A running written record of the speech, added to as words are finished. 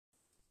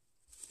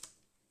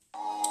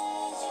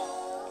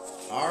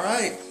All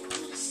right.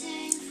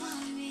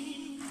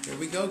 Here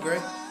we go, Greg.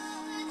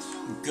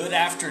 Good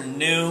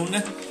afternoon.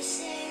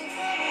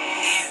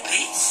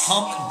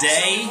 Hump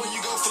day.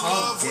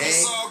 Hump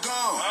day.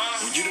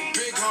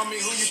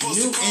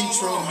 New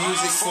intro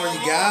music for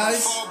you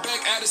guys. Who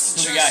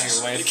we got here,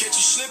 Wade?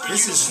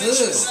 This is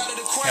Hood,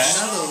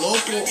 another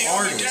local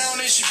artist.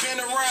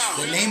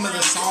 The name of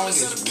the song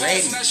is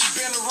Reyna,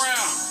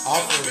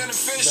 off of the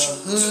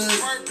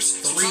Hood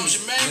 3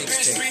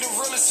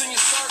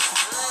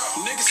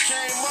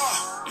 mixtape.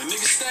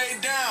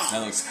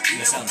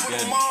 That sounds good.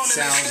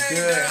 Sounds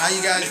good. How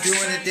you guys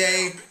doing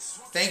today?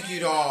 Thank you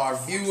to all our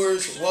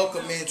viewers.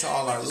 Welcome in to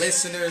all our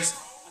listeners.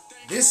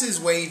 This is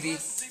Wavy.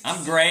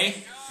 I'm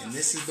Gray. And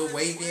this is the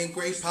Wavy and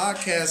Gray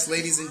podcast,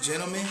 ladies and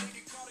gentlemen.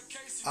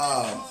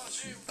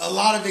 A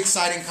lot of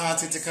exciting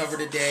content to cover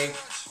today.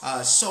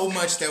 So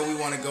much that we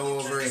want to go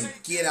over and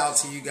get out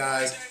to you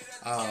guys.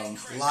 A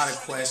lot of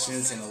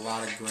questions and a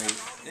lot of great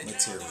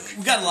material.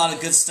 We've got a lot of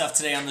good stuff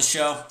today on the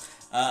show.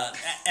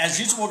 As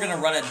usual, we're going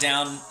to run it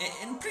down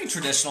in pretty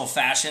traditional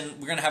fashion.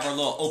 We're going to have our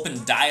little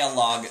open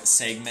dialogue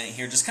segment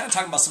here, just kind of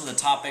talking about some of the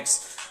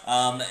topics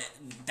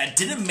that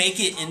didn't make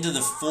it into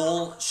the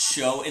full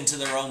show, into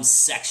their own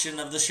section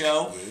of the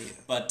show,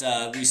 but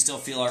we still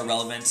feel are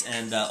relevant.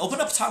 And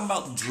open up talking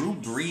about Drew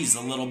Brees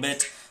a little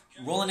bit.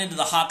 Rolling into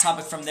the hot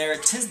topic from there,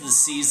 'tis the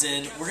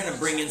season. We're going to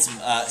bring in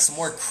some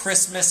more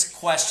Christmas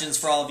questions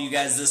for all of you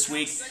guys this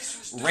week.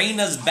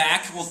 Reyna's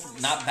back. Well,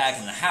 not back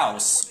in the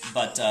house,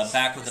 but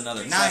back with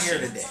another question. Not here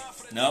today.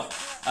 Nope.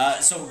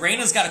 So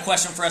Reyna's got a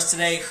question for us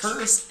today.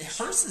 Hers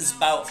is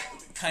about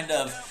kind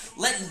of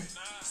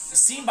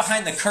seeing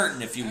behind the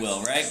curtain, if you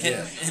will, right?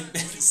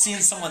 Seeing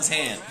someone's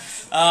hand.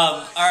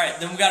 All right,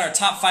 then we got our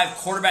top 5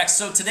 quarterbacks.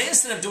 So today,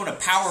 instead of doing a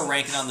power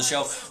ranking on the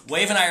show,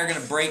 Wave and I are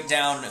going to break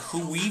down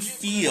who we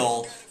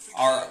feel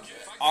are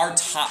our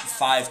top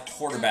 5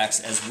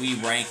 quarterbacks as we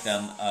rank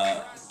them.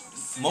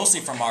 Mostly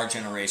from our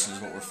generation is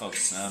what we're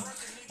focusing on.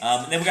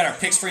 And then we got our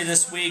picks for you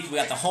this week. We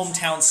got the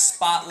hometown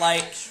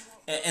spotlight,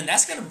 and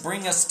that's going to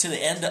bring us to the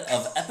end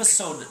of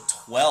episode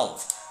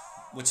 12,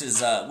 which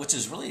is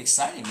really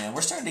exciting, man.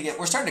 We're starting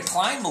to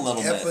climb a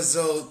little bit.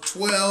 Episode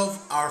 12,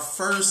 our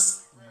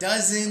first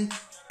dozen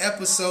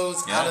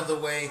episodes out of the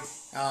way,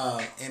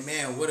 and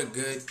man, what a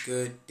good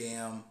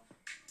damn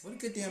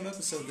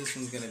episode this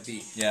one's gonna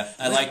be. Yeah,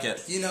 I like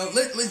it.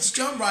 Let's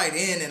jump right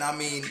in, and I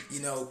mean,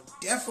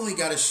 definitely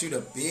got to shoot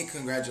a big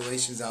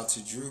congratulations out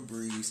to Drew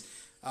Brees.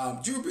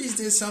 Drew Brees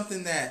did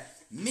something that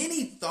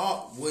many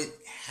thought would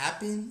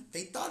happen.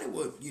 They thought it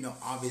would,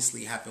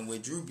 obviously happen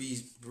with Drew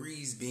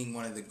Brees being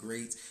one of the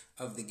greats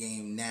of the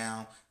game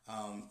now.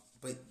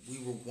 But we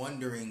were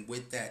wondering,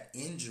 with that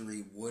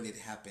injury, would it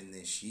happen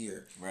this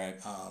year? Right.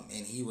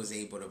 And he was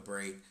able to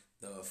break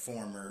the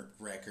former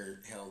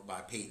record held by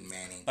Peyton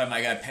Manning. By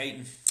my guy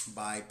Peyton.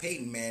 By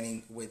Peyton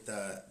Manning with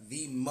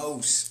the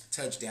most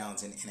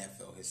touchdowns in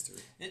NFL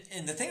history.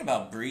 And the thing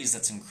about Brees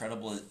that's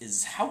incredible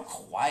is how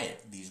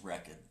quiet these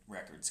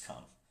records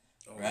come.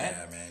 Oh, right?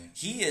 Yeah, man.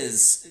 He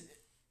is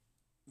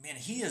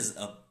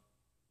a,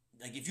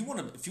 like, if you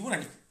want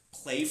to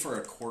play for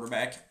a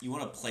quarterback, you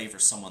want to play for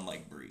someone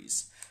like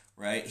Brees,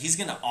 right? He's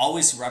going to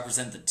always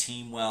represent the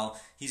team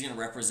well. He's going to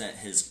represent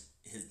his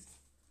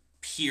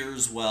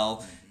peers well.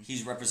 Mm-hmm.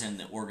 He's representing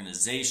the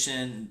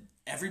organization.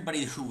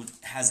 Everybody who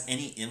has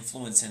any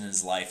influence in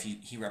his life,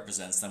 he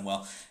represents them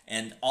well.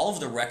 And all of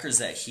the records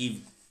that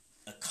he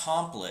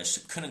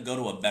accomplished couldn't go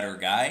to a better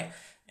guy.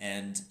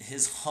 And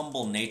his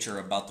humble nature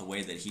about the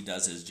way that he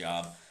does his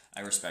job, I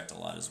respect a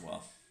lot as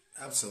well.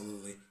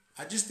 Absolutely.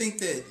 I just think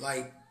that,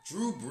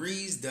 Drew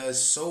Brees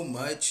does so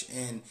much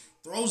and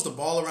throws the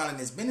ball around and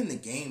has been in the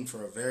game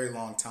for a very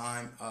long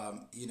time.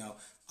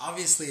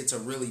 Obviously it's a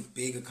really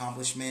big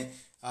accomplishment.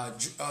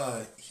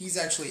 He's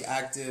actually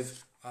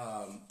active.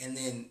 And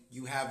then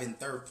you have in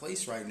third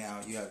place right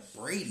now, you have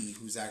Brady,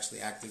 who's actually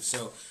active.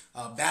 So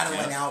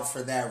battling out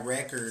for that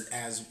record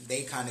as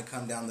they kind of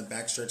come down the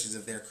back stretches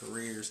of their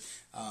careers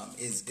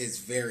is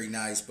very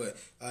nice. But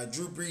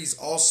Drew Brees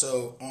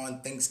also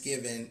on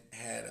Thanksgiving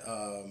had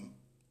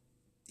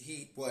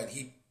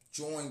he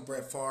joined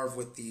Brett Favre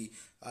with the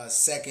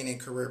second in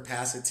career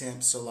pass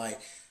attempts. So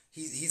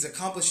he's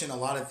accomplishing a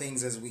lot of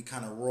things as we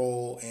kind of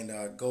roll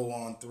and go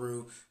on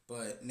through.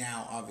 But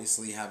now,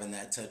 obviously, having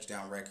that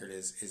touchdown record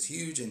is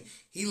huge. And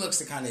he looks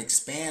to kind of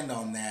expand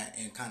on that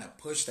and kind of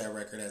push that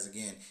record as,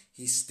 again,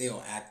 he's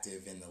still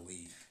active in the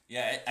league.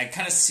 Yeah, I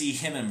kind of see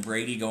him and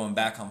Brady going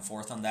back and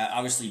forth on that.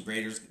 Obviously,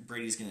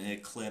 Brady's going to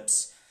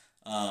eclipse,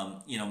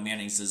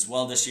 Manning's as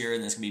well this year.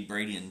 And there's going to be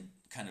Brady and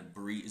kind of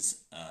Brees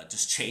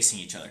just chasing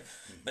each other.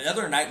 Mm-hmm. But the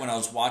other night when I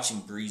was watching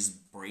Brees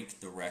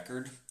break the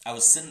record, I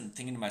was sitting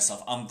thinking to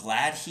myself, I'm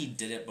glad he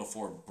did it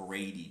before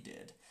Brady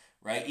did.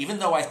 Right, even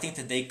though I think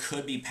that they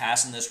could be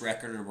passing this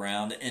record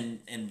around,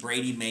 and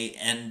Brady may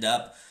end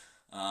up,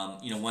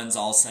 when's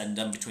all said and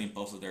done between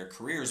both of their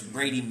careers,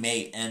 Brady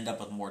may end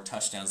up with more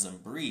touchdowns than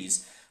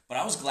Brees. But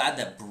I was glad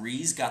that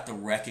Brees got the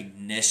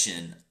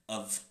recognition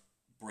of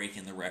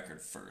breaking the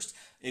record first.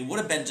 It would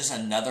have been just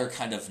another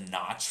kind of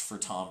notch for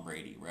Tom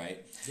Brady,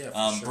 right? Yeah,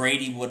 for sure.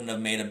 Brady wouldn't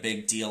have made a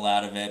big deal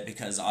out of it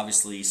because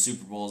obviously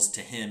Super Bowls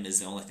to him is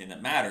the only thing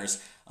that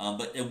matters.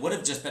 But it would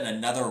have just been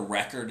another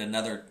record,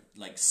 another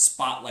like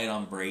spotlight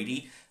on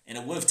Brady, and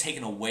it would have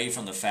taken away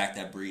from the fact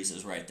that Brees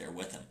is right there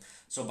with him.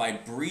 So by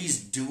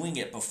Brees doing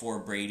it before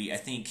Brady, I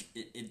think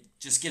it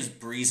just gives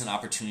Brees an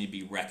opportunity to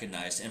be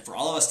recognized. And for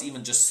all of us to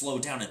even just slow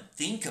down and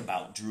think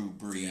about Drew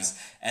Brees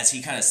as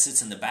he kind of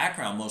sits in the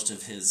background most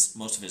of his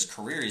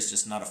career. He's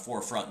just not a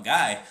forefront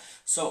guy.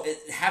 So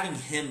having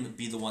him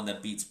be the one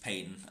that beats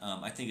Peyton,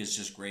 I think is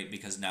just great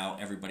because now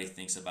everybody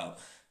thinks about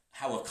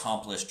how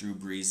accomplished Drew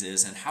Brees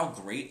is and how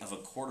great of a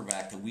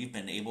quarterback that we've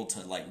been able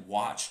to like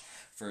watch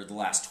for the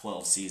last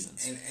 12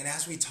 seasons. And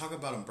as we talk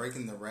about him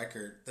breaking the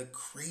record, the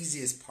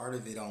craziest part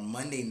of it on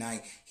Monday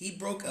night, he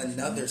broke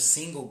another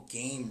single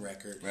game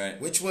record,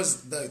 which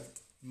was the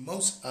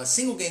most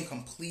single game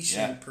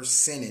completion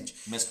percentage.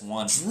 Missed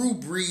one. Drew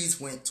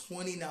Brees went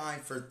 29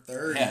 for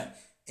 30,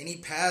 and he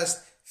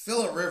passed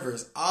Phillip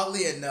Rivers.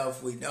 Oddly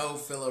enough, we know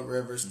Phillip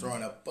Rivers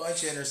throwing a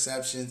bunch of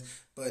interceptions,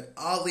 but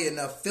oddly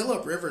enough,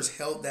 Phillip Rivers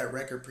held that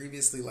record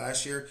previously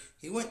last year.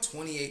 He went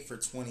 28 for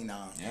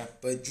 29. Yeah.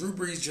 But Drew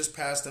Brees just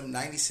passed him,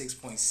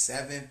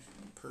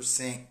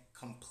 96.7%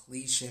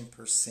 completion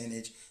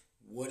percentage.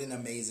 What an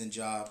amazing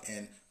job,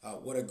 and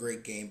what a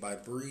great game by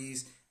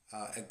Brees,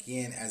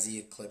 again, as he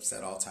eclipsed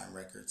that all-time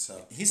record.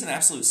 So he's an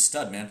absolute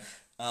stud, man.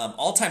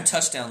 All-time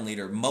touchdown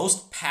leader,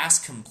 most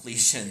pass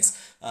completions,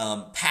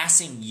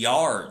 passing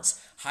yards,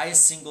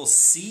 highest single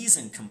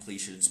season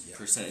completions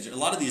percentage. A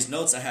lot of these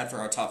notes I had for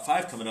our top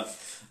 5 coming up,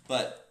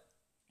 but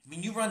I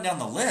mean, you run down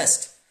the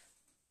list,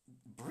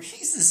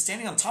 Brees is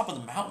standing on top of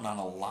the mountain on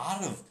a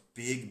lot of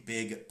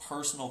big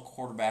personal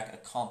quarterback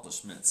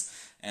accomplishments,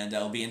 and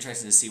it'll be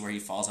interesting to see where he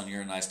falls on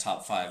your and I's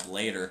top 5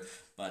 later.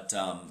 But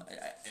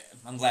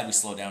I'm glad we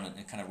slow down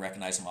and kind of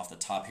recognize him off the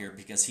top here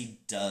because he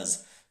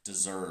does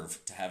deserve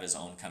to have his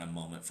own kind of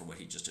moment for what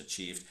he just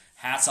achieved.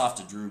 Hats off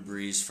to Drew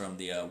Brees from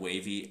the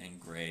Wavy and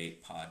Gray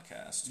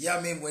podcast. Yeah,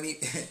 I mean, when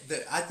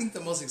I think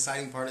the most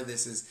exciting part of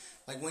this is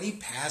like when he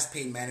passed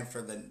Peyton Manning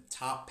for the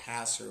top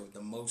passer with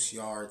the most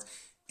yards,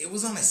 it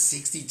was on a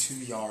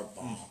 62-yard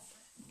ball.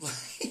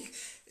 Like,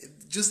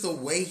 just the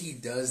way he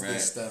does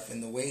this stuff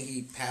and the way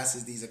he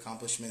passes these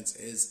accomplishments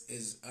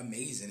is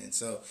amazing. And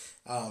so,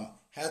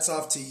 hats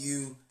off to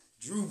you,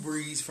 Drew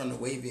Brees from the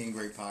Wavy and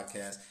Gray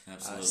podcast.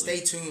 Absolutely. Stay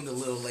tuned a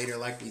little later.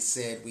 Like we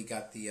said, we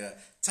got the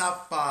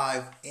top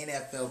 5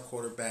 NFL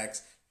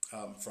quarterbacks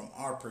from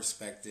our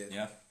perspective.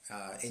 Yeah.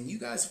 And you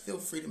guys feel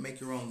free to make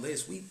your own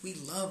list. We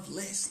love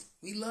lists.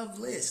 We love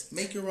lists.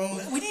 Make your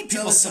own. We need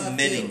people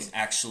submitting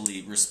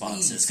actually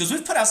responses because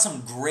we've put out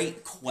some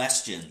great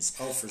questions.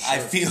 Oh, for sure. I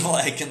feel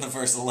like in the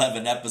first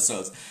 11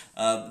 episodes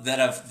that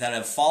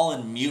have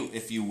fallen mute,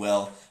 if you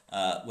will,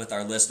 with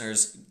our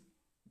listeners.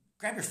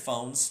 Grab your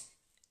phones.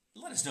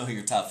 Let us know who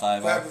your top 5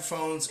 are. Grab your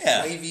phones.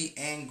 Wavy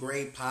and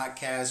Gray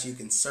podcast. You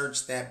can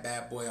search that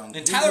bad boy on And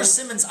Google. Tyler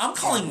Simmons, I'm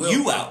calling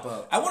you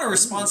out. I want a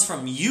response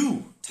from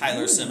you,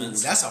 Tyler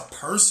Simmons. That's a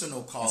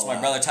personal call. That's my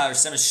brother Tyler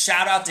Simmons.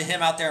 Shout out to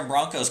him out there in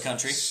Broncos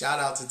country. Shout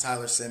out to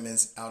Tyler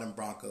Simmons out in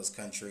Broncos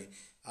country.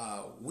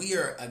 We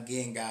are,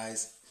 again,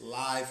 guys,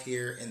 live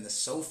here in the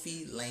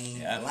Sophie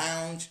Lane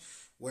Lounge,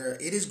 where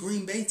it is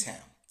Green Bay town.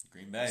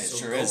 Green Bay, so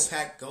sure is. Go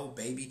Pack, go,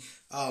 baby.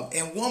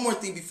 And one more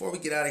thing before we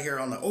get out of here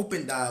on the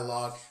open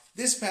dialogue.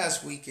 This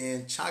past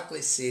weekend,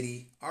 Chocolate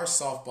City, our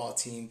softball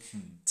team,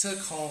 took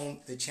home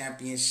the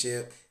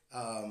championship.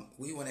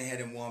 We went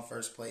ahead and won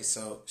first place.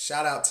 So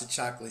shout out to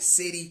Chocolate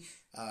City.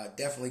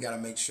 Definitely got to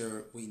make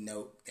sure we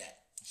note that.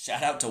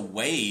 Shout out to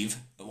Wave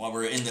while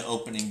we're in the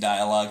opening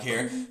dialogue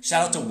here.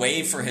 Shout out to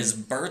Wave for his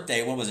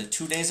birthday. What was it,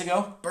 2 days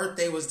ago?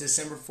 Birthday was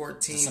December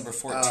 14th. December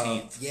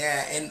 14th.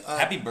 Yeah. And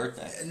happy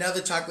birthday.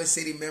 Another Chocolate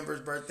City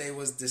member's birthday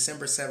was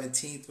December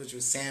 17th, which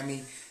was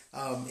Sammy.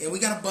 And we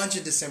got a bunch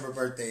of December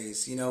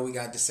birthdays. You know, we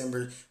got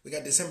December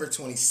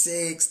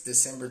 26th,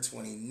 December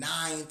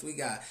 29th.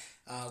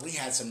 We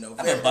had some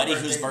November. I have a buddy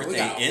birthdays. whose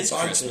birthday is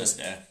Christmas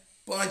Day.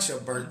 Bunch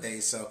of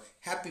birthdays. So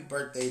happy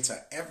birthday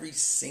to every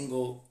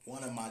single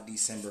one of my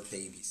December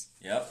babies.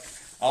 Yep.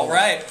 All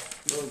right.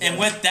 And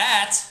with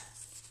that,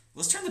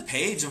 let's turn the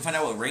page and find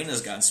out what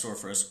Reyna's got in store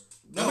for us.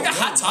 No, we got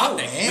Hot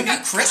Topic. We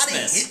got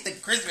Christmas. Hit the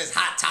Christmas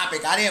Hot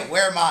Topic. I didn't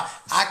wear my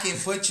I can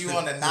put you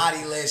on the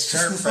naughty list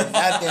shirt for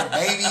nothing,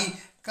 baby.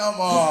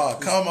 Come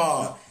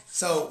on.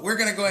 So we're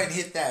gonna go ahead and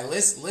hit that.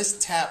 Let's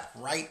tap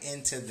right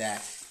into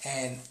that.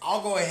 And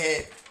I'll go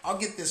ahead. I'll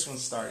get this one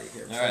started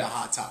here for the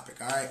Hot Topic.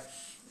 All right.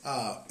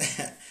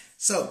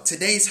 So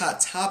today's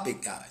Hot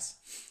Topic, guys.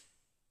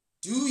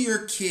 Do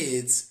your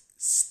kids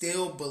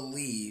still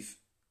believe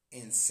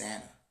in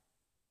Santa?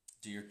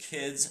 Do your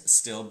kids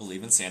still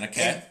believe in Santa?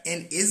 Okay.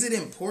 And is it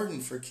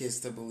important for kids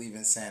to believe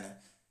in Santa?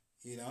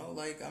 You know,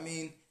 like, I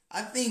mean,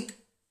 I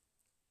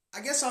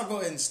guess I'll go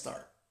ahead and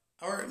start.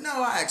 Or,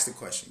 no, I asked the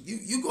question.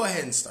 You go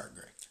ahead and start,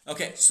 Greg.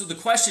 Okay, so the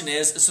question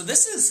is,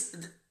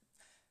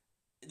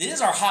 it is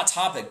our hot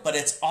topic, but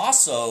it's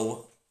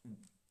also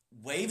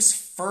Wave's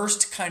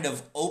first kind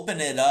of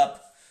open it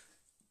up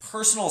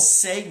personal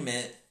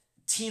segment,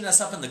 teeing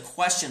us up in the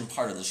question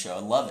part of the show. I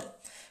love it.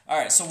 All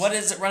right, so what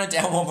is it? Run it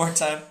down one more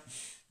time.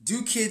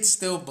 Do kids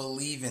still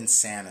believe in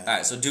Santa? All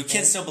right, so do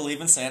kids still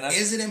believe in Santa?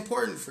 Is it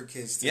important for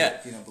kids to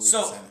believe in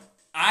Santa?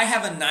 I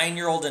have a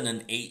 9-year-old and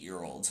an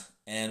 8-year-old,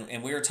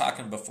 and we were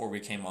talking before we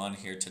came on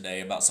here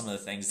today about some of the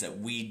things that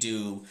we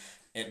do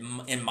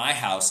in my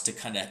house to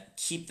kind of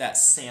keep that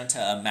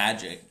Santa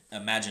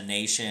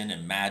imagination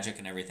and magic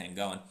and everything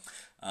going.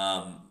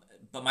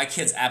 But my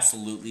kids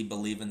absolutely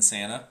believe in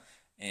Santa.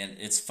 And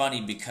it's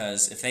funny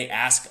because if they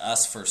ask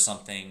us for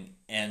something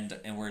and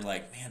we're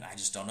like, man, I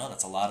just don't know,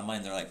 that's a lot of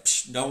money. They're like,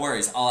 no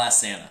worries, I'll ask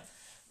Santa,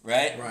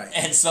 right?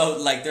 And so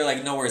like they're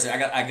like, no worries, I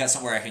got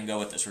somewhere I can go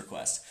with this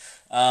request.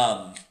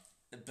 But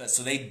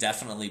so they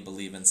definitely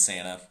believe in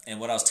Santa. And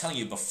what I was telling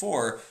you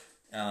before,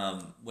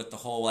 with the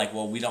whole like,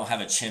 well, we don't have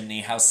a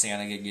chimney, how's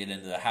Santa gonna get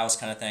into the house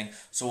kind of thing.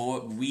 So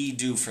what we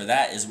do for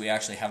that is we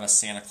actually have a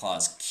Santa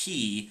Claus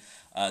key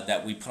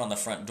that we put on the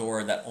front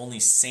door that only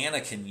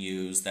Santa can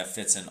use, that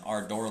fits in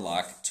our door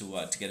lock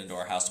to get into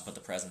our house to put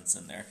the presents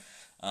in there.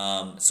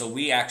 So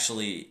we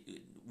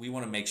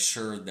want to make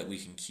sure that we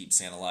can keep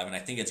Santa alive, and I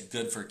think it's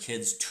good for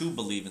kids to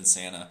believe in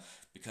Santa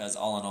because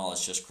all in all,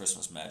 it's just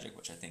Christmas magic,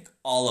 which I think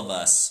all of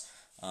us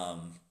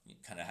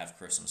kind of have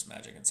Christmas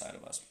magic inside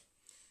of us.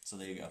 So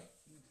there you go.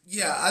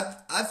 Yeah,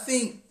 I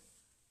think.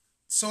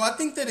 So I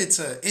think that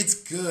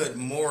it's good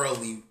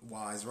morally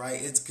wise, right?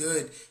 It's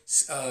good,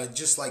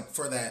 just like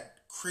for that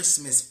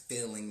Christmas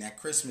feeling, that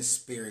Christmas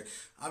spirit.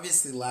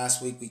 Obviously,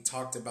 last week we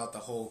talked about the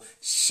whole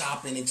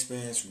shopping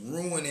experience,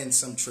 ruining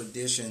some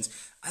traditions.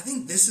 I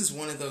think this is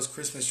one of those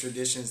Christmas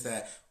traditions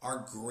that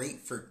are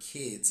great for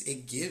kids.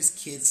 It gives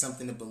kids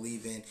something to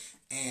believe in.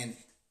 And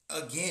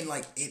again,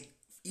 like it,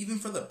 even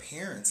for the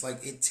parents,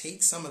 like it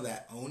takes some of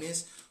that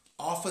onus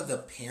off of the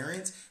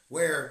parents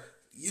where,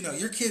 you know,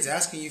 your kid's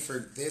asking you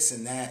for this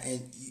and that,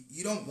 and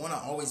you don't want to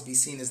always be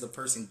seen as the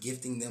person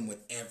gifting them with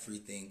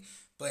everything.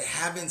 But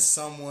having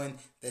someone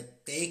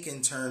that they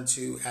can turn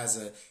to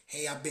as a,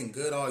 hey, I've been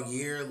good all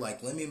year,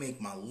 like, let me make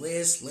my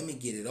list, let me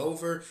get it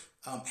over.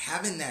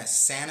 Having that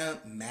Santa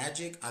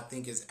magic, I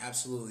think, is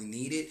absolutely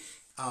needed.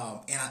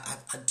 And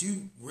I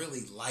do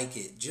really like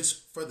it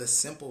just for the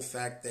simple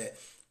fact that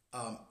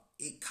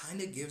it kind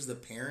of gives the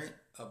parent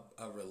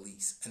a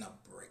release and a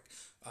break.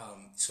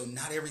 So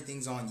not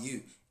everything's on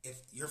you. If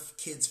your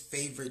kid's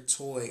favorite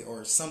toy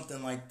or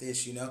something like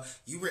this, you know,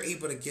 you were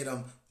able to get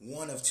them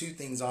one of two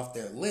things off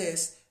their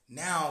list.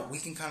 Now we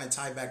can kind of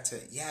tie back to,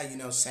 yeah, you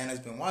know, Santa's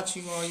been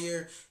watching you all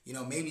year. You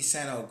know, maybe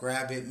Santa will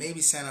grab it.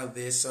 Maybe Santa will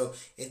this. So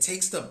it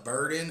takes the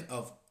burden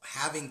of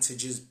having to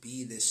just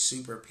be this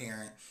super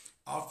parent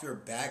off your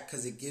back,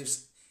 because it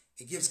gives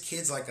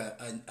kids like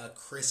a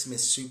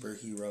Christmas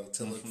superhero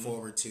to look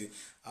forward to.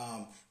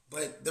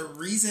 But the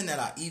reason that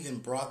I even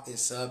brought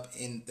this up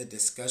in the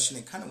discussion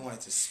and kind of wanted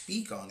to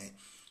speak on it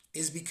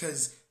is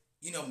because,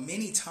 you know,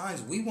 many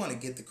times we want to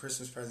get the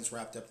Christmas presents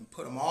wrapped up and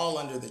put them all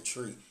under the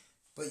tree.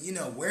 But, you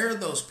know, where are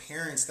those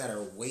parents that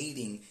are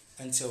waiting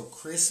until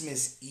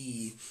Christmas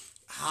Eve,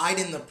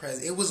 hiding the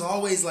present? It was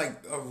always like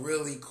a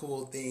really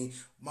cool thing.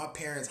 My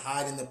parents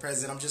hiding the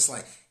present. I'm just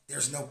like,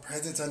 there's no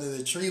presents under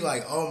the tree.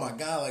 Like, oh my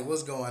God, like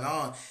what's going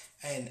on?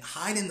 And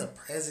hiding the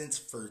presents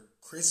for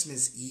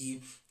Christmas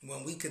Eve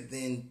when we could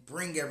then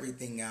bring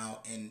everything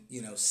out and,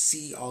 you know,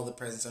 see all the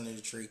presents under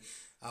the tree.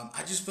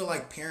 I just feel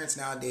like parents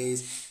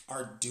nowadays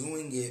are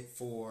doing it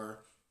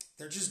for,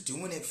 they're just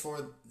doing it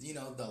for, you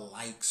know, the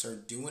likes, or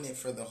doing it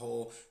for the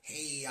whole,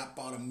 hey, I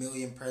bought 1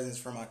 million presents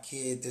for my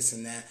kid, this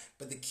and that.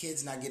 But the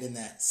kid's not getting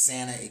that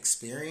Santa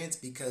experience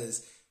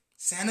because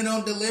Santa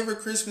don't deliver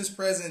Christmas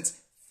presents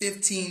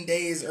 15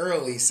 days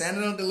early. Santa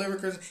don't deliver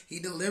Christmas. He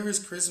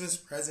delivers Christmas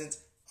presents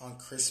on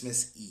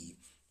Christmas Eve.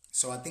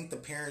 So I think the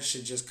parents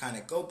should just kind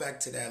of go back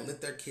to that, let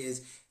their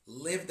kids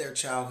live their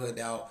childhood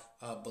out,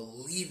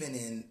 believing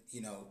in, you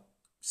know,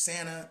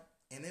 Santa,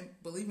 and then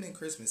believing in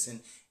Christmas. And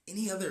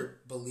any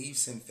other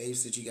beliefs and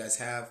faiths that you guys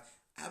have,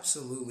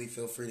 absolutely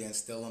feel free to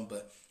instill them.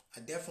 But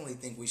I definitely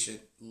think we should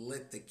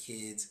let the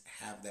kids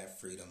have that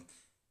freedom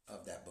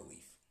of that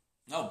belief.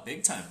 Oh,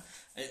 big time.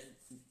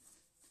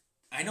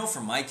 I know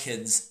for my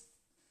kids,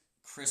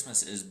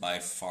 Christmas is by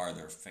far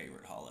their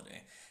favorite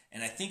holiday.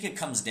 And I think it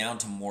comes down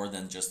to more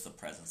than just the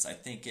presents. I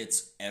think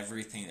it's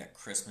everything that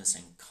Christmas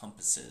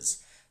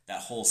encompasses, that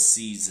whole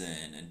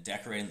season, and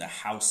decorating the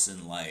house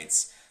in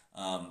lights,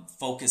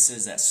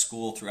 focuses at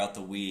school throughout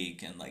the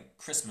week, and like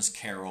Christmas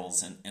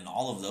carols and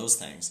all of those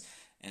things.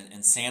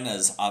 And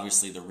Santa's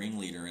obviously the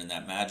ringleader in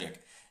that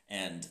magic.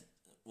 And,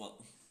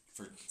 well,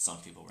 for some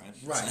people, right?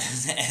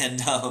 Right. And,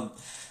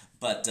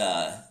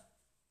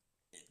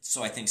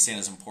 so I think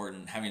Santa's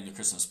important. Having the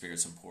Christmas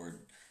spirit's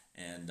important.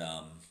 And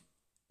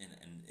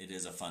it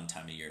is a fun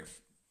time of year.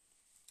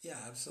 Yeah,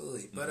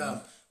 absolutely.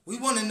 But we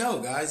want to know,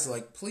 guys,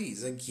 like,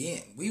 please,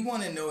 again, we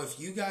want to know if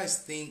you guys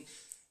think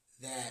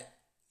that,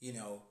 you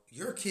know,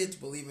 your kids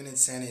believing in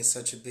Santa is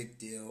such a big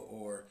deal,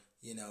 or,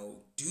 you know,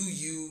 do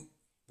you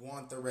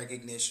want the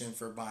recognition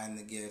for buying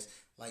the gifts?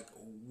 Like,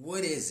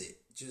 what is it?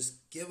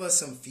 Just give us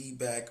some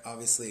feedback.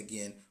 Obviously,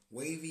 again,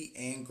 Wavy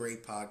and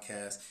Great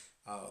Podcast.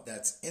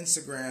 That's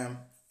Instagram,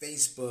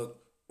 Facebook,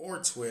 or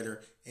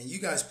Twitter. And you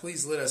guys,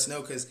 please let us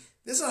know, because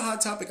this is a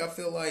hot topic. I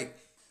feel like,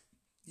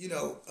 you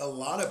know, a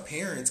lot of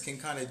parents can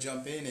kind of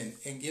jump in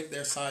and give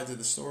their side of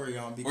the story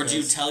on. Because, or do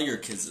you tell your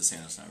kids that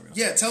Santa's not real?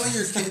 Yeah, telling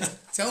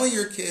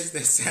your kids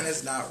that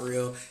Santa's not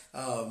real.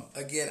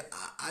 Again,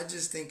 I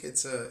just think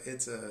it's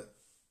a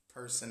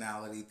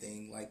personality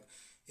thing. Like,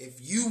 if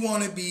you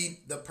want to be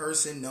the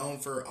person known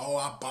for, oh,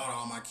 I bought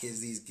all my kids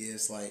these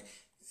gifts, like,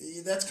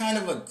 that's kind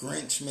of a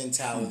Grinch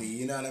mentality,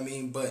 you know what I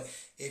mean? But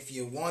if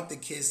you want the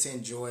kids to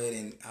enjoy it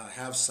and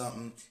have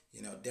something,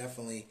 you know,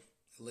 definitely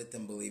let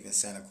them believe in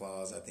Santa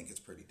Claus. I think it's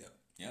pretty dope.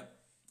 Yep,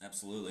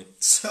 absolutely.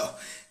 So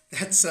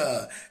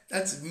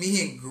that's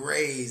me and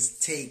Gray's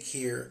take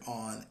here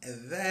on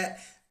that.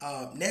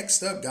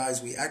 Next up,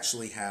 guys, we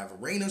actually have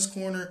Reyna's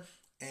Corner,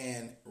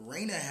 and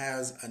Reyna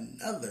has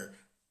another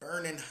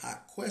burning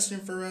hot question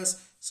for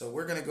us. So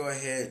we're going to go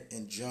ahead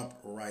and jump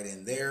right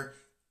in there.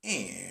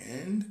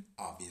 And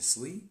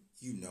obviously,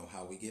 you know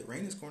how we get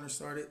Reyna's Corner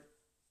started.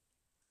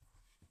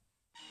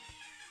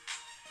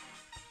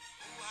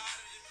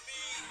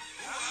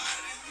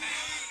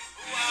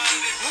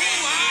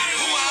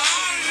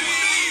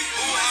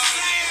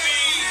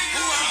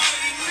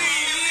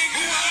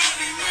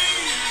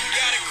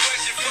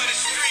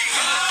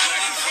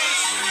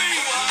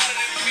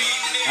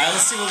 All right,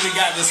 let's see what we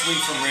got this week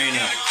from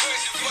Reyna.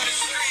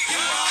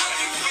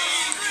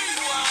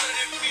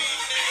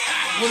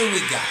 What do we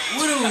got?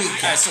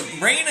 All right, so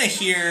Reyna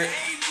here,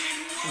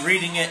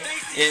 reading it,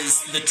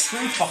 is the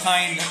truth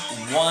behind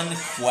one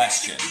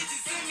question.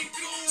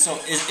 So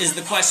is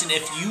the question,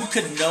 if you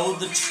could know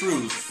the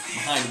truth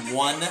behind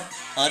one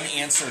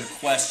unanswered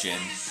question,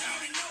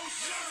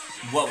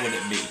 what would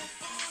it be?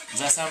 Does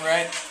that sound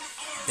right?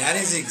 That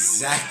is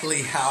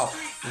exactly how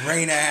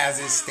Reyna has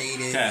it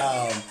stated.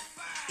 Okay.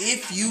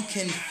 If you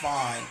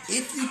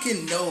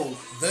can know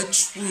the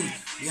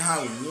truth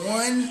behind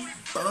one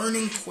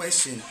burning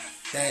question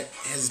that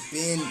has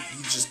been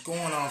just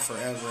going on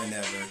forever and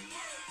ever,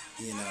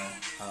 you know.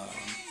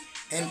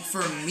 And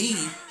for me,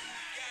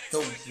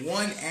 the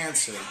one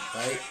answer,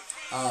 right?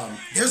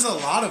 There's a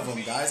lot of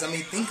them, guys. I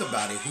mean, think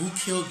about it. Who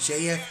killed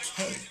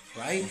JFK,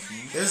 right?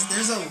 Mm-hmm.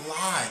 There's a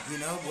lot, you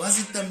know. Was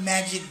it the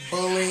magic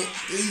bullet?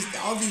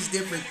 All these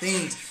different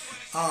things.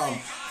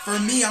 For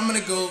me, I'm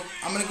gonna go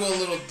a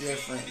little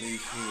differently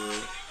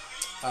here.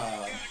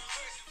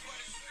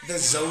 The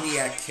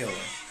Zodiac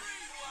Killer.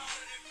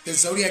 The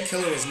Zodiac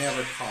Killer was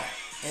never caught,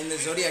 and the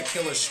Zodiac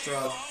Killer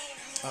struck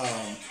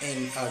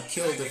and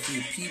killed a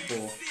few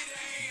people,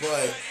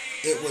 but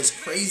it was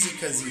crazy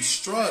because he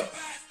struck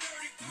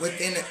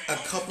within a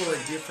couple of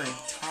different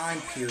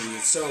time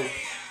periods. So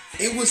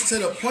it was to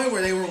the point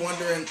where they were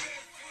wondering,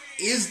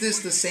 is this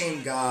the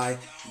same guy?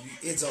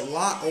 It's a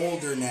lot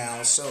older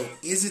now, so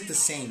is it the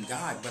same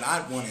guy? But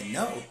I want to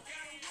know,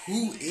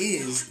 who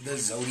is the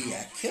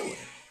Zodiac Killer?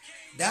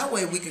 That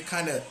way we could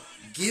kind of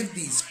give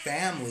these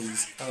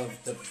families of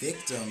the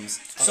victims...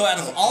 So out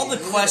of all the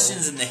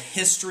questions in the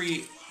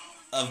history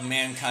of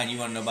mankind, you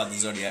want to know about the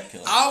Zodiac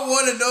Killer? I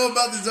want to know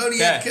about the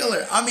Zodiac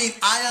Killer. I mean,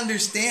 I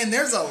understand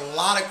there's a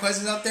lot of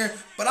questions out there,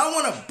 but I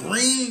want to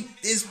bring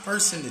this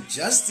person to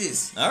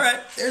justice. All right.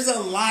 There's a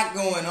lot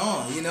going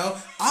on, you know?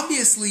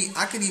 Obviously,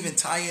 I could even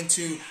tie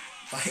into,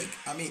 like,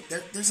 I mean,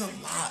 there's a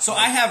lot. So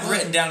I have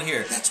written down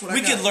here, that's what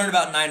we could learn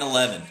about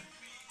 9/11.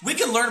 We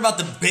could learn about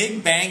the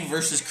Big Bang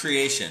versus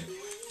creation.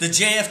 The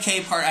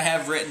JFK part I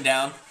have written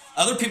down.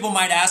 Other people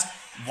might ask,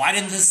 why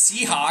didn't the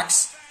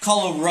Seahawks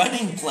call a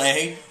running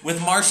play with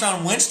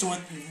Marshawn Lynch to win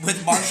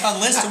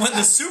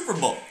the Super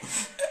Bowl?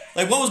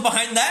 Like, what was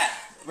behind that?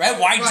 Right?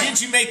 Why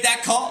didn't you make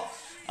that call?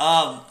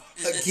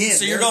 Again,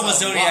 so you're going with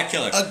Zodiac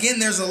Killer. Again,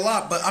 there's a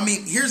lot, but I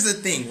mean, here's the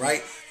thing,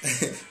 right?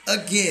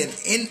 Again,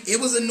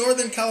 it was a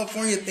Northern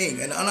California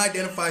thing, an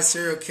unidentified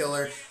serial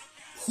killer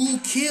who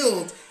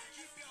killed,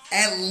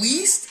 at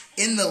least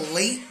in the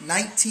late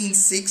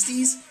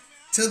 1960s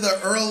to the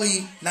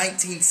early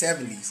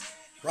 1970s,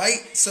 right?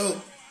 So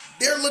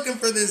they're looking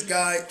for this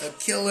guy, a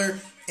killer,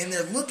 and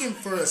they're looking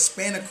for a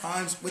span of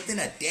crimes within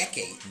a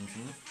decade.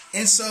 Mm-hmm.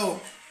 And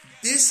so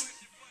this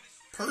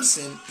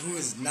person who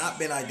has not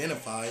been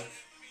identified,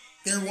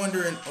 they're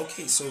wondering,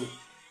 okay, so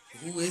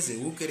who is it?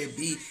 Who could it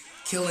be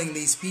killing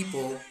these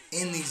people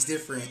in these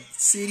different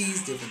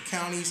cities, different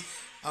counties?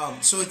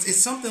 So it's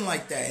something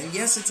like that. And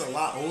yes, it's a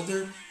lot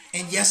older.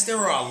 And yes, there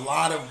are a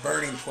lot of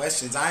burning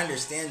questions. I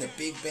understand the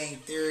Big Bang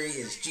Theory.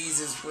 Is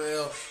Jesus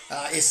real?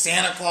 Is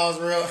Santa Claus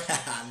real?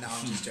 No,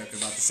 I'm just joking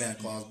about the Santa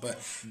Claus.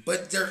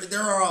 But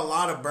there are a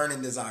lot of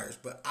burning desires.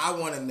 But I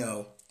want to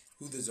know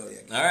who the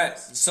Zodiac is. All right.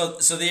 So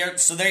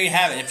there you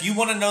have it. If you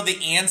want to know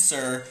the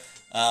answer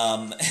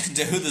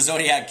to who the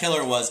Zodiac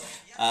Killer was,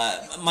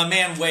 my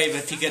man Wave,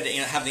 if he could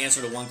have the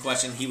answer to one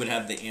question, he would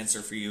have the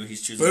answer for you.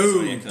 He's choosing the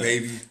Zodiac Killer.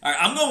 Baby. All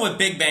right, I'm going with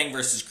Big Bang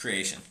versus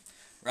creation.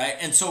 Right?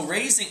 And so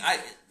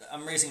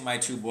I'm raising my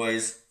two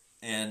boys,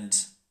 and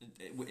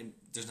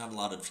there's not a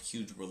lot of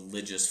huge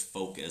religious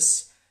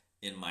focus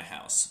in my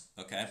house,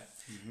 okay?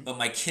 Mm-hmm. But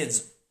my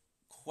kids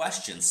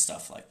question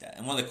stuff like that.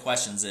 And one of the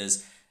questions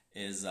is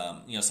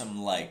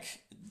something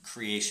like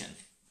creation,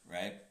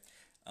 right?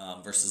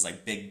 Versus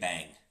like Big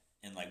Bang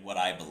and like what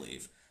I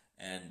believe.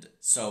 And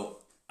so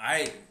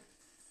I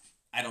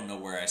don't know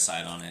where I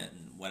side on it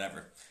and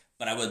whatever,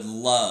 but I would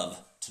love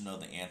to know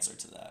the answer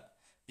to that,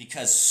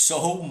 because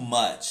so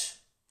much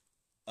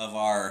of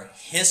our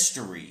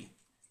history,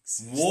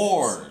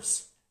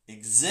 wars,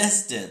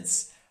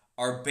 existence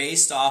are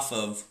based off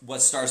of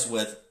what starts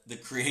with the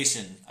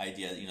creation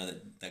idea,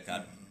 that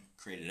God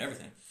created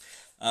everything,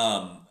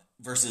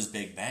 versus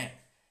Big Bang.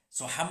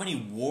 So how many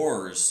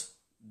wars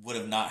would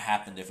have not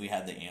happened if we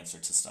had the answer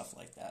to stuff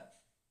like that?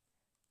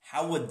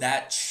 How would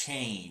that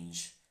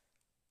change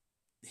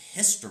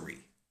history?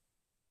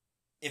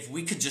 If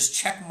we could just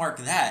check mark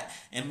that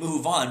and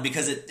move on,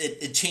 because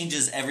it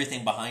changes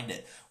everything behind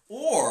it.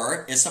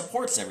 Or it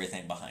supports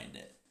everything behind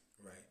it.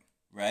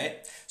 Right?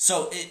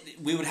 So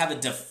we would have a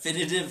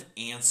definitive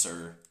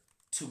answer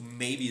to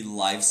maybe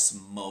life's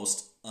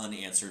most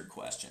unanswered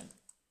question.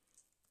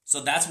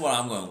 So that's what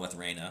I'm going with,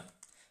 Reyna.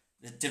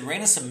 Did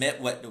Reyna submit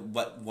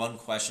what one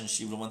question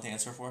she would want the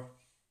answer for?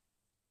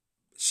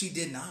 She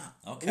did not.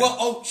 Okay.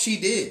 Well, she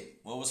did.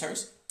 What was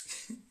hers?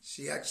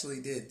 She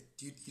actually did.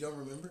 You don't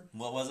remember?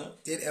 What was it?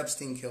 Did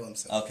Epstein kill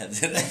himself? Okay,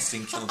 did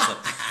Epstein kill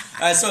himself?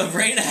 All right, so if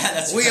Reyna...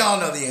 We all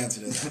know the answer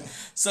to that.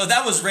 So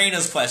that was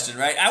Reyna's question,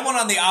 right? I went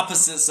on the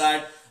opposite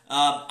side.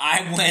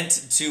 I went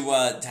to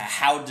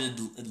how did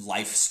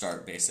life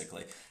start,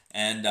 basically,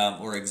 and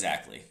or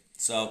exactly.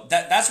 So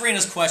that's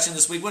Reyna's question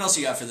this week. What else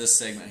you got for this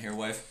segment here,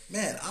 wife?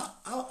 Man,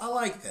 I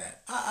like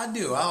that. I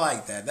do. I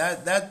like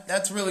that.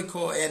 That's really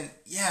cool. And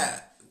yeah,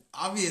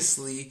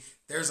 obviously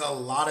there's a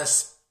lot of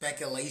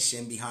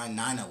speculation behind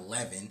 9/11.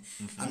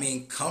 Mm-hmm. I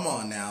mean, come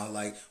on now.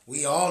 Like,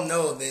 we all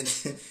know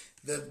that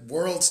the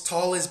world's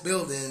tallest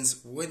buildings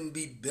wouldn't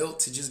be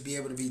built to just be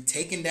able to be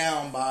taken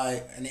down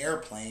by an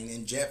airplane,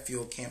 and jet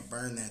fuel can't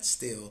burn that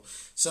still.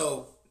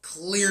 So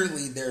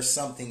clearly there's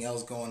something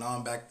else going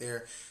on back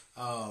there.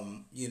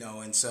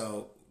 And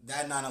so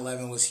that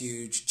 9/11 was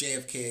huge.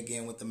 JFK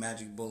again with the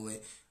magic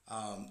bullet.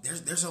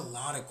 There's a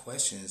lot of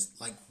questions.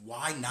 Like,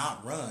 why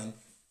not run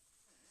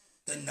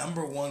the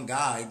number one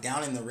guy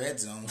down in the red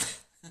zone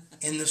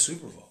in the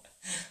Super Bowl?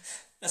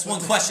 That's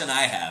one question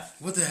I have.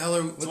 What the hell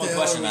are we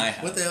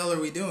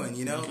doing?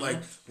 Mm-hmm.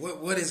 Like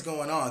what is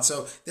going on?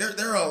 So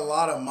there are a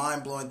lot of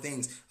mind blowing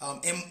things.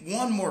 And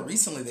one more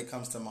recently that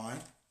comes to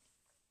mind.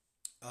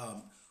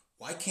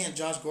 Why can't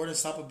Josh Gordon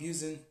stop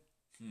abusing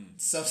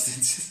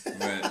substances?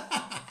 Right.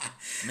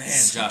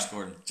 Man, Josh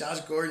Gordon.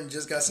 Josh Gordon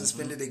just got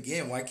suspended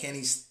again. Why can't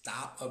he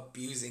stop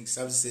abusing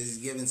substances?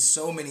 He's given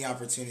so many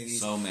opportunities.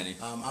 So many.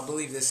 I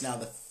believe this is now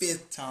the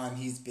 5th time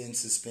he's been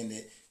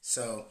suspended.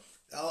 So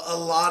a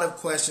lot of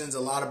questions, a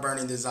lot of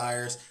burning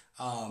desires.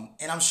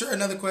 And I'm sure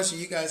another question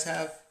you guys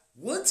have,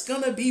 what's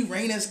going to be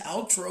Reyna's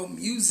outro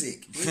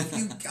music? If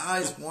you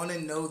guys want to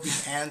know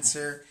the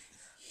answer,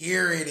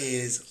 here it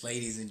is,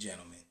 ladies and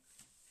gentlemen.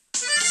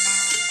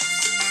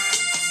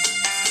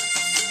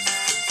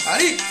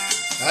 Ari.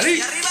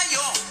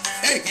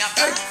 Hey.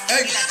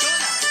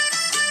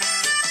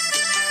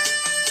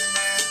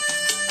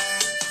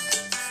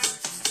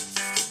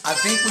 I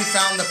think we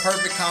found the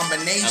perfect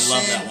combination. I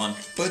love that one.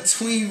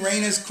 Between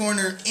Reyna's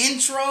Corner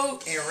intro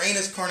and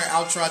Reyna's Corner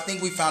outro. I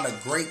think we found a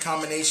great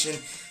combination.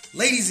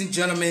 Ladies and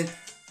gentlemen,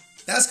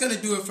 that's going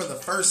to do it for the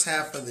first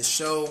half of the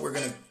show. We're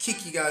going to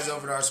kick you guys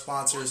over to our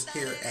sponsors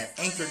here at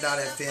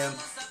Anchor.fm.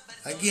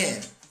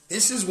 Again,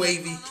 this is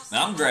Wavy.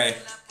 I'm Gray.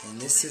 And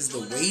this is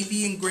the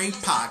Wavy and Gray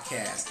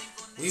podcast.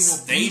 We will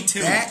Stay be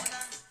tuned. back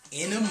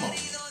in a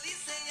moment.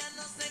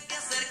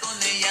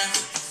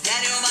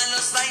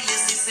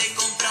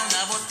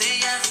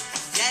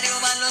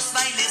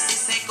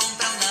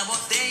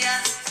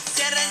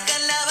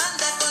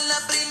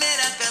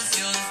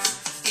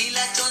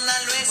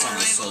 This song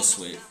is so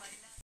sweet.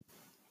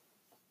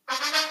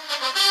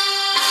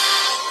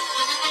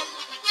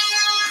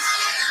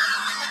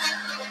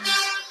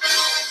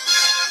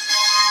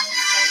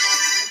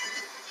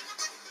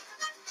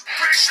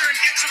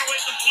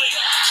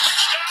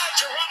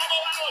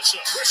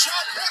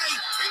 Rashad Penny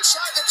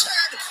inside the 10.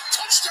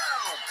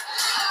 Touchdown.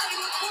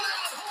 Hollywood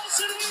Brown holds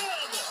it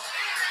in.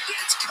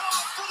 It's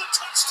caught for the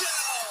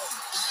touchdown.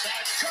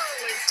 That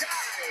Curly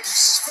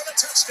dives for the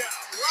touchdown.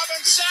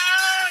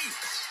 Robinson.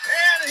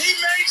 And he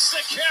makes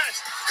the catch.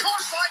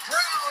 Caught by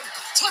Brown.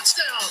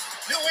 Touchdown.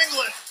 New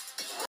England.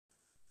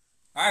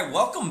 All right,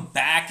 welcome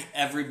back,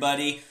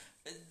 everybody.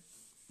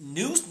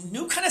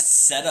 New kind of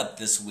setup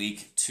this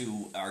week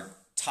to our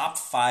top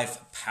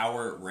 5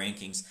 power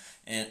rankings.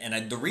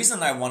 And the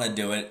reason I want to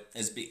do it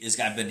is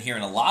I've been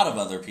hearing a lot of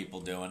other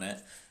people doing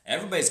it.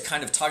 Everybody's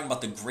kind of talking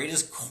about the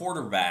greatest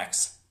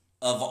quarterbacks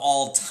of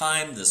all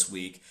time this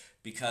week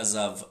because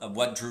of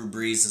what Drew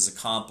Brees has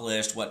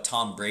accomplished, what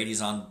Tom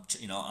Brady's on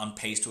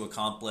pace to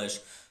accomplish,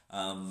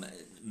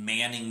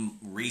 Manning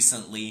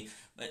recently.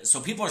 So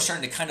people are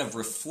starting to kind of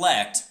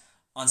reflect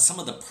on some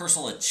of the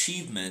personal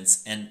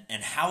achievements and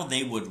how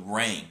they would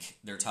rank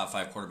their top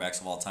 5 quarterbacks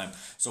of all time.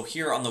 So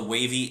here on the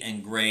Wavy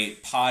and Gray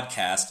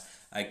podcast,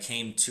 I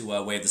came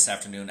to Wave this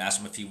afternoon,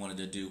 asked him if he wanted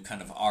to do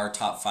kind of our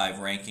top 5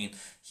 ranking.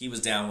 He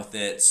was down with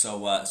it. So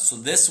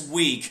this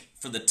week,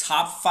 for the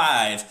top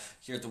 5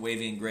 here at the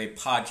Wavy and Gray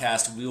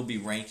podcast, we will be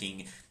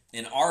ranking,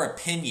 in our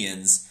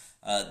opinions,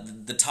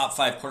 the top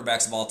 5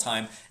 quarterbacks of all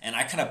time. And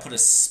I kind of put a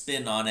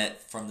spin on it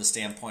from the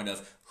standpoint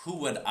of who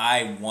would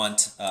I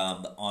want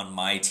on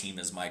my team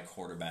as my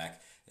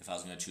quarterback if I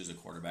was going to choose a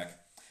quarterback.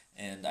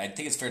 And I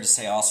think it's fair to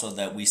say also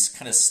that we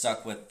kind of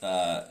stuck with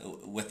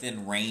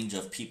within range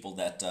of people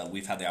that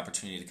we've had the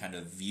opportunity to kind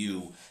of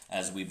view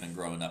as we've been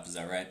growing up. Is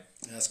that right?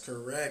 That's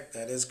correct.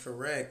 That is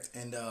correct.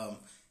 And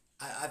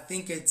I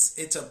think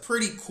it's a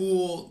pretty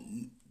cool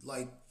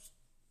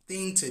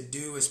thing to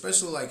do,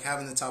 especially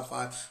having the top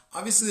 5.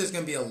 Obviously, there's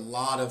going to be a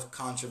lot of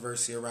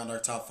controversy around our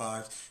top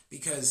 5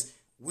 because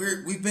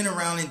we've been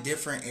around in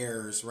different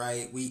eras,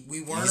 right? We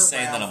weren't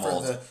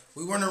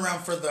around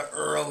for the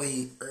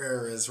early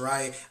eras,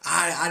 right?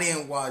 I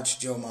didn't watch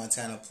Joe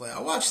Montana play. I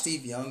watched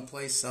Steve Young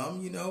play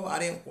some, I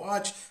didn't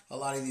watch a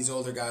lot of these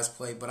older guys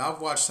play, but I've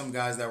watched some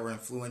guys that were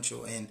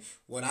influential in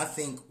what I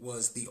think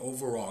was the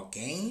overall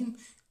game,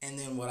 and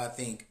then what I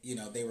think,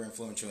 they were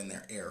influential in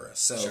their era.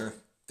 So sure.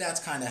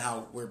 That's kind of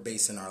how we're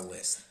basing our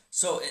list.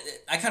 So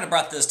I kind of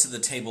brought this to the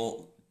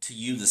table to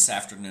you this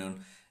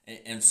afternoon.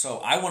 And so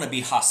I want to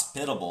be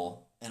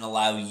hospitable and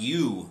allow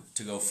you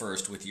to go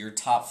first with your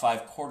top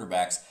 5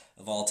 quarterbacks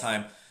of all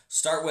time.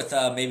 Start with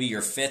maybe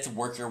your 5th,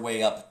 work your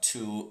way up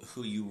to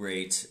who you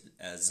rate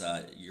as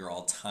your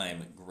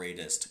all-time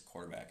greatest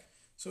quarterback.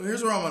 So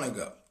here's where I'm going to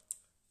go.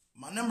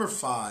 My number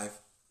 5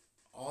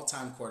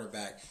 all-time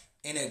quarterback,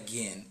 and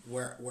again,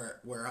 where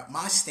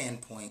my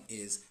standpoint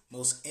is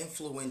most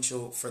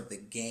influential for the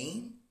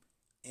game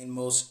and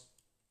most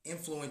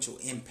influential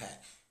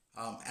impact.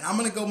 And I'm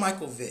going to go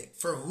Michael Vick.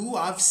 For who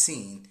I've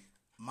seen,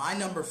 my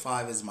number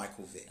 5 is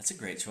Michael Vick. That's a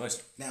great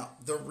choice. Now,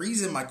 the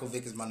reason Michael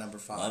Vick is my number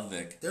 5. Love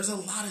Vick. There's a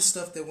lot of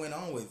stuff that went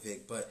on with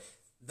Vick, but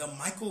the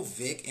Michael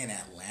Vick in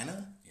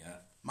Atlanta,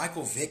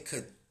 Michael Vick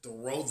could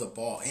throw the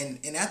ball.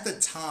 And at the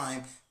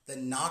time, the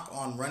knock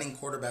on running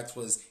quarterbacks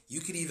was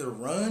you could either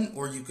run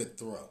or you could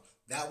throw.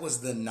 That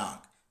was the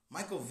knock.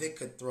 Michael Vick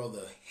could throw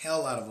the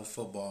hell out of a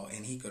football,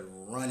 and he could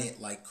run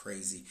it like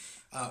crazy.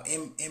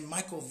 And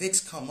Michael Vick's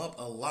come up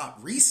a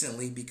lot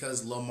recently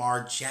because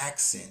Lamar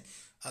Jackson,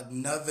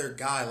 another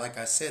guy, like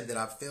I said, that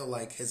I feel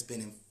like has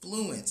been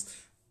influenced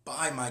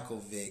by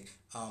Michael Vick.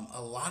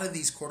 A lot of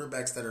these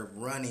quarterbacks that are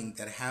running,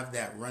 that have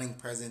that running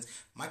presence,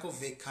 Michael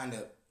Vick kind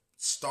of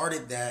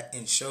started that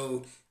and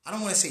showed. I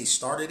don't want to say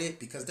started it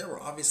because there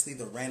were obviously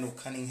the Randall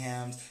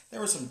Cunninghams. There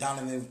were some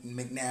Donovan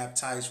McNabb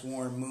types,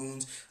 Warren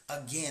Moons.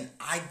 Again,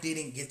 I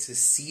didn't get to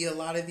see a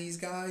lot of these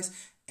guys.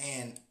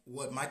 And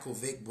what Michael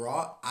Vick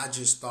brought, I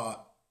just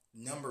thought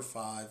number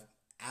 5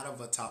 out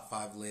of a top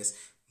 5 list,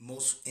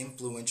 most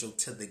influential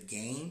to the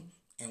game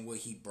and what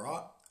he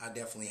brought. I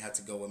definitely had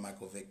to go with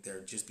Michael Vick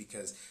there just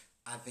because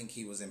I think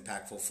he was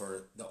impactful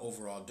for the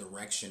overall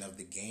direction of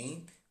the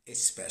game,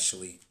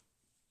 especially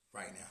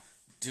right now.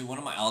 Dude, one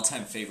of my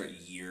all-time favorite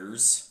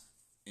years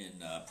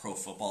in pro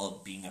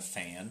football, being a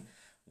fan,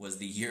 was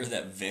the year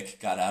that Vic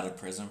got out of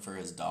prison for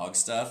his dog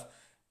stuff,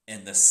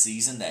 and the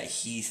season that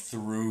he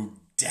threw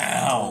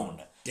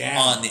down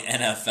on the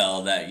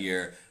NFL that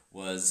year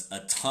was a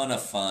ton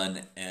of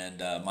fun, and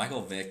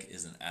Michael Vick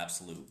is an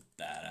absolute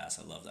badass.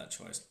 I love that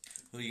choice.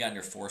 Who you got in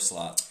your 4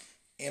 slot?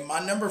 In my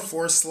number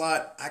 4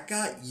 slot, I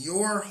got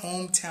your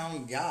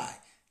hometown guy,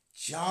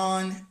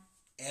 John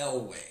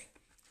Elway.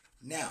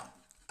 Now,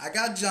 I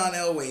got John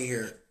Elway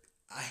here.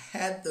 I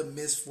had the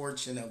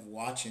misfortune of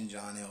watching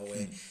John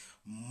Elway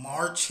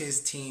march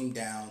his team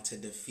down to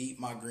defeat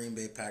my Green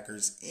Bay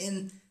Packers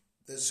in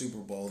the Super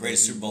Bowl.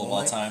 Greatest Super Bowl of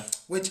all time.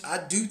 Which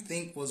I do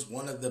think was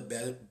one of the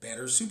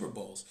better Super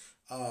Bowls.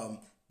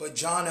 But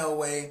John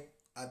Elway,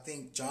 I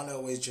think John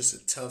Elway is just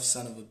a tough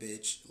son of a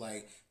bitch.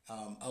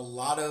 A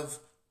lot of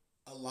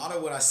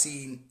what I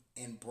see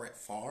in Brett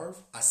Favre,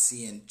 I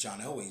see in John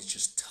Elway is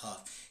just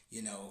tough.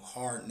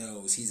 Hard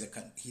nosed. He's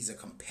a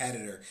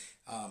competitor.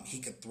 He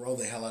could throw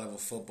the hell out of a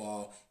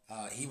football.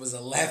 He was a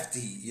lefty.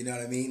 You know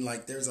what I mean?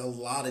 There's a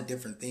lot of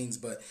different things,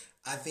 but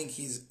I think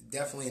he's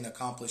definitely an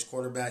accomplished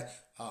quarterback,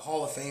 a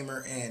Hall of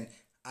Famer, and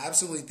I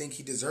absolutely think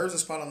he deserves a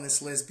spot on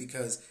this list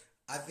because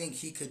I think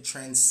he could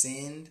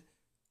transcend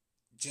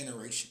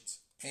generations.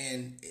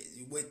 And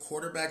with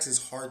quarterbacks,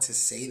 it's hard to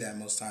say that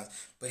most times,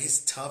 but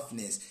his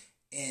toughness,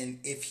 and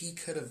if he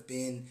could have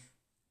been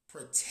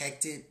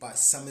protected by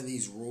some of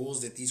these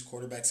rules that these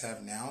quarterbacks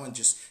have now and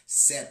just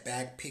set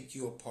back, pick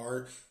you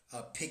apart,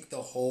 pick the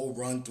hole,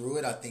 run through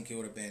it, I think he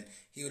would have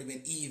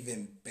been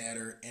even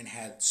better and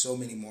had so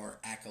many more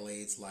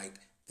accolades like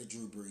the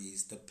Drew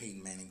Brees, the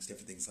Peyton Mannings,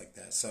 different things like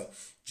that. So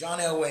John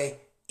Elway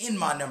in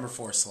my number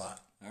 4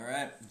 slot. All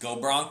right, go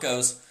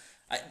Broncos.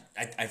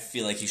 I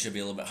feel like he should be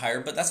a little bit higher,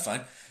 but that's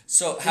fine.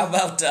 So how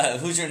about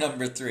who's your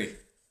number 3?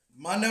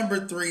 My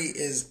number 3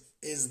 is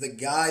the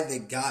guy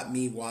that got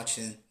me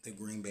watching the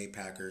Green Bay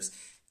Packers,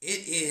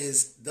 It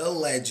is the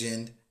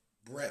legend,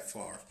 Brett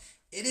Favre.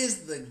 It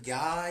is the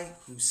guy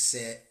who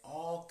set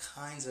all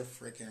kinds of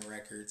freaking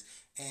records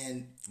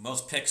and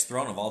most picks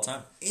thrown of all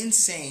time.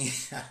 Insane.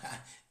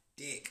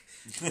 Dick.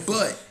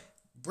 But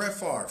Brett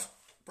Favre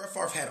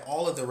had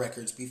all of the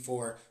records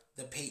before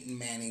the Peyton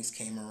Mannings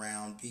came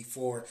around,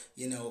 before,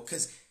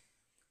 because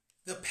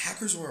the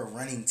Packers were a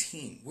running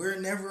team. We're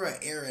never an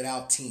air it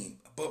out team.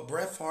 But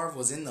Brett Favre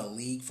was in the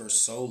league for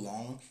so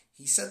long.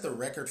 He set the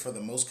record for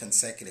the most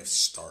consecutive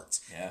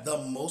starts. Yeah. The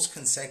most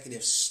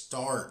consecutive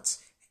starts.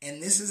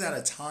 And this is at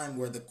a time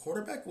where the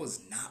quarterback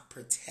was not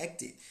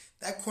protected.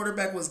 That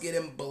quarterback was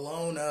getting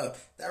blown up.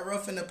 That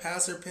roughing the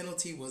passer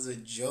penalty was a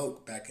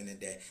joke back in the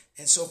day.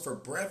 And so for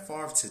Brett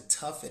Favre to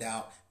tough it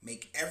out,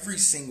 make every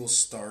single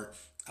start,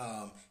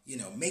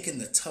 making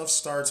the tough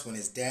starts when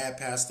his dad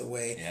passed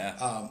away,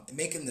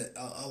 making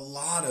a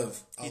lot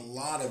of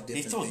different things.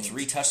 He threw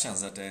 3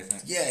 touchdowns that day, I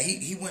think. Yeah,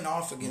 he went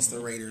off against the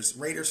Raiders.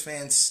 Raiders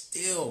fans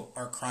still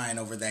are crying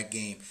over that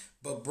game.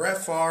 But Brett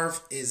Favre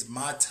is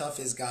my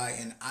toughest guy,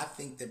 and I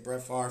think that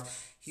Brett Favre,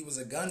 he was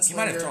a gunslinger. He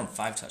might have thrown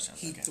 5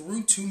 touchdowns. He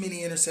threw too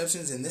many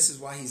interceptions, and this is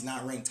why he's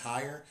not ranked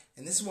higher.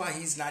 And this is why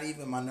he's not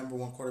even my number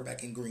 1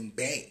 quarterback in Green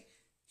Bay.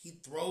 He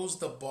throws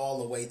the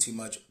ball away too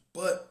much.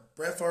 But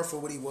Brett Favre, for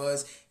what he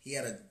was, he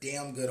had a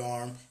damn good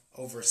arm.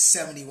 Over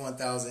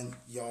 71,000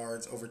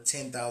 yards, over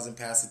 10,000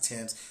 pass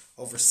attempts,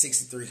 over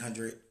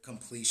 6,300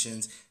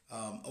 completions,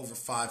 over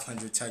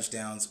 500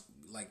 touchdowns.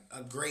 Like,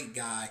 a great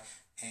guy.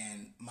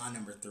 And my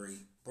number 3,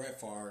 Brett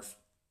Favre,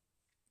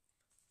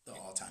 the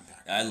all-time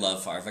Packer. I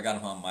love Favre. I got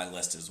him on my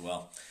list as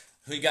well.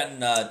 Who you got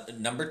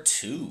in number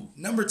 2?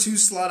 Number 2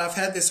 slot, I've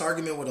had this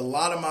argument with a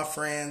lot of my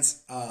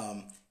friends.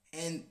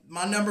 And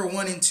my number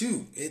 1 and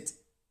 2,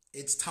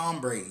 it's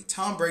Tom Brady.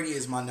 Tom Brady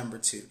is my number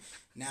 2.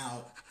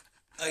 Now,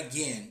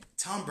 again,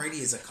 Tom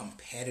Brady is a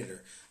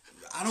competitor.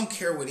 I don't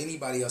care what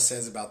anybody else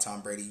says about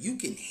Tom Brady. You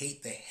can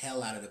hate the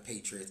hell out of the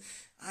Patriots.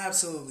 I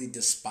absolutely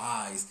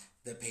despise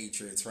the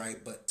Patriots, right?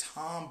 But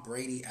Tom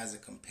Brady as a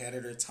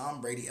competitor,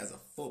 Tom Brady as a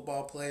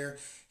football player,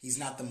 he's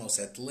not the most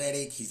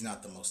athletic, he's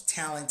not the most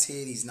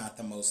talented, he's not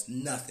the most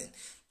nothing.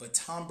 But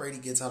Tom Brady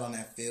gets out on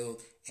that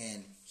field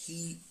and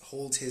he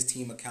holds his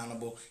team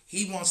accountable.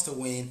 He wants to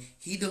win.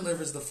 He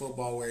delivers the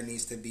football where it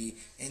needs to be,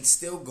 and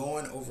still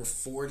going over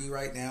 40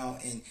 right now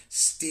and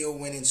still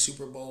winning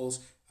Super Bowls.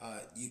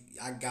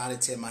 I gotta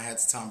tip my hat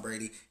to Tom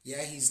Brady.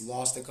 Yeah, he's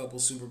lost a couple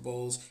Super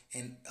Bowls,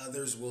 and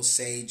others will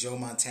say Joe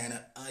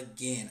Montana.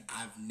 Again,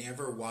 I've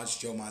never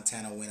watched Joe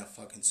Montana win a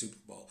fucking Super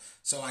Bowl.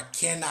 So I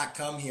cannot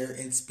come here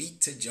and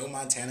speak to Joe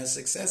Montana's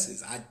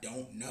successes. I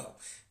don't know.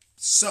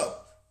 So,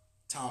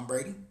 Tom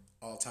Brady,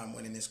 all-time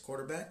winningest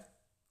quarterback.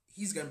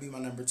 He's going to be my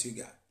number 2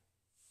 guy.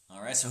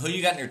 All right, so who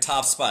you got in your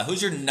top spot?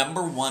 Who's your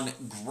number 1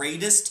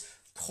 greatest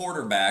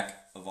quarterback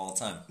of all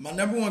time? My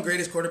number 1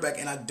 greatest quarterback,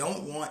 and I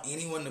don't want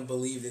anyone to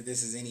believe that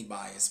this is any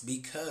bias,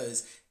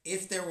 because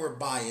if there were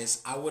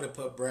bias, I would have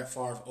put Brett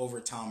Favre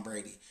over Tom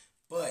Brady.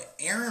 But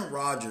Aaron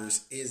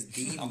Rodgers is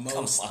the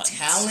most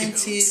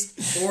talented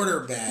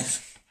quarterback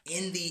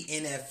in the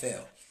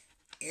NFL.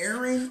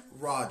 Aaron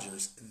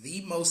Rodgers,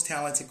 the most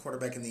talented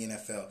quarterback in the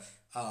NFL.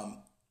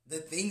 The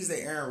things that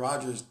Aaron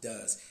Rodgers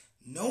does.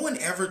 No one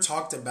ever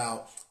talked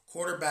about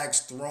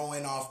quarterbacks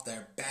throwing off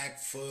their back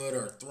foot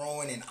or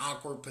throwing in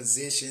awkward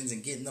positions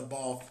and getting the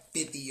ball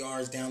 50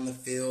 yards down the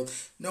field.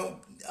 No,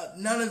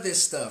 none of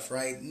this stuff,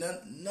 right?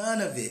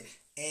 None of it.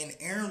 And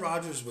Aaron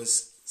Rodgers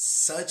was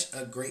such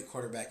a great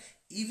quarterback.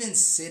 Even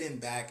sitting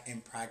back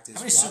in practice.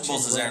 How many Super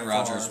Bowls does Aaron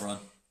Rodgers run?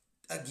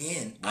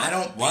 Again, I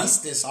don't base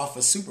this off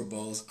of Super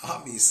Bowls,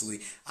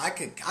 obviously. I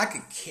could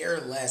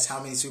care less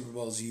how many Super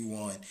Bowls you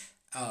won.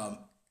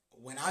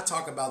 When I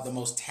talk about the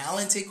most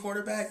talented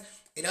quarterback,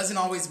 it doesn't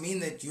always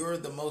mean that you're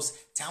the most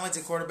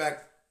talented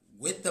quarterback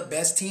with the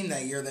best team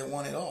that year that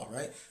won it all,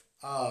 right?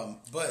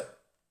 But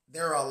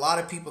there are a lot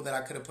of people that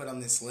I could have put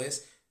on this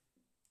list.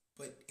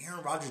 But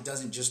Aaron Rodgers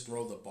doesn't just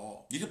throw the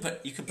ball. You could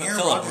put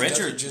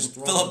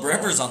Philip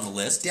Rivers on the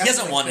list. Definitely he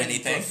hasn't won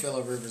anything. Put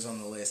Philip Rivers on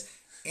the list.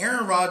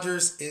 Aaron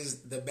Rodgers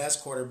is the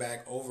best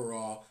quarterback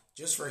overall,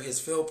 just for his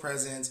field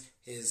presence,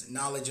 his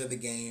knowledge of the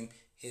game,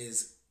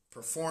 his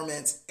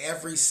performance,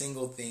 every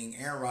single thing.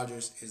 Aaron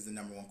Rodgers is the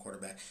number 1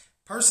 quarterback.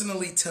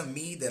 Personally, to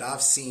me, that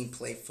I've seen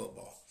play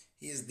football,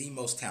 he is the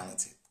most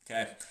talented.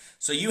 Okay.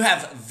 So you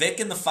have Vic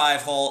in the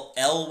 5-hole,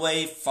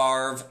 Elway,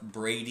 Favre,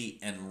 Brady,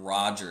 and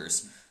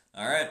Rodgers.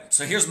 All right.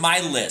 So here's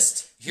my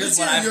list. Here's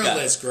what I've got. Your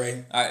list,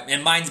 Gray. All right.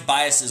 And mine's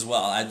biased as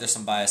well. There's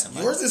some bias in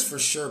mine. Yours is for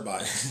sure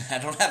biased. I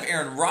don't have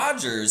Aaron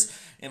Rodgers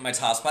in my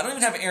top spot. I don't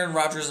even have Aaron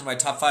Rodgers in my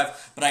top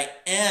 5, but I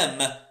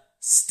am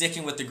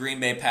sticking with the Green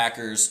Bay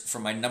Packers for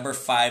my number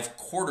 5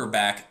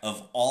 quarterback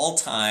of all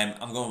time.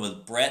 I'm going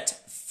with Brett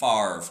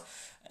Favre.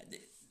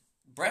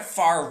 Brett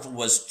Favre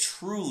was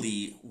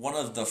truly one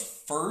of the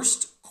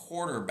first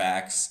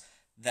quarterbacks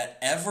that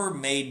ever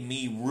made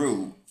me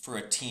root for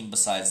a team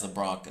besides the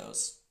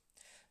Broncos.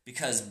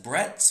 Because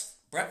Brett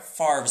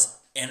Favre's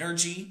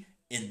energy,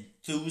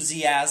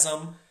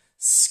 enthusiasm,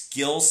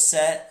 skill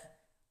set,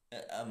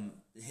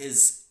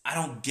 his I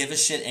don't give a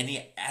shit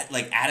any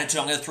attitude.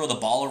 I'm going to throw the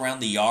ball around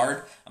the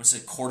yard. I'm just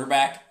a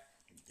quarterback.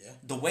 Yeah.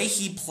 The way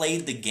he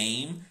played the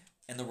game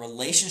and the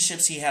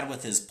relationships he had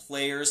with his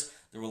players,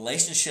 the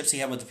relationships he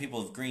had with the people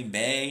of Green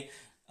Bay,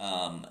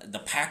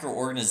 the Packer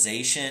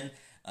organization,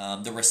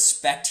 the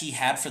respect he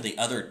had for the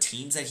other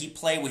teams that he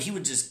played, where he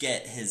would just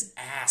get his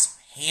ass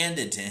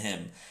handed to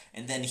him,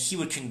 and then he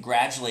would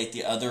congratulate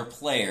the other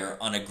player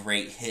on a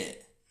great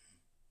hit.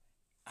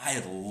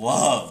 I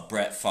love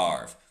Brett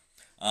Favre.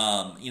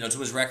 To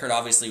his record,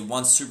 obviously,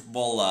 one Super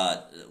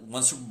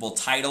Bowl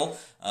title,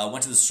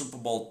 went to the Super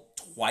Bowl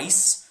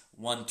twice,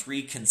 won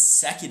 3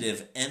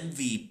 consecutive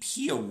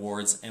MVP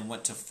awards, and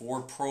went to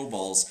 4 Pro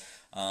Bowls.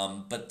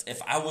 But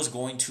if I was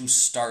going to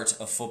start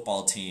a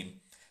football team,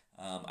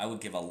 I would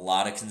give a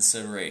lot of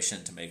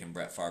consideration to making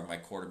Brett Favre my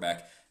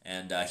quarterback.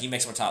 And he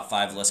makes my top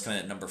 5 list, coming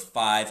in at number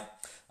 5.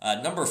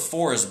 Number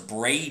 4 is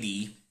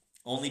Brady,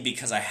 only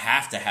because I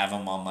have to have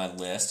him on my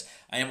list.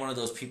 I am one of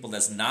those people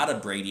that's not a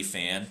Brady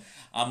fan.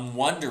 I'm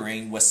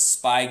wondering, with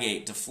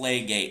Spygate,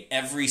 Deflategate,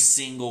 every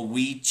single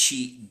we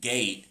cheat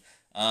gate,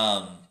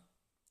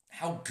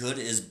 how good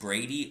is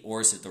Brady,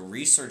 or is it the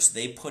research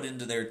they put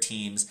into their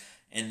teams,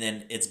 and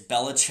then it's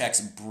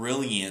Belichick's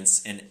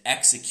brilliance in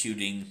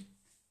executing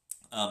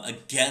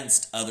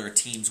against other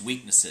teams'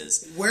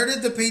 weaknesses? Where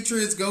did the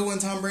Patriots go when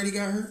Tom Brady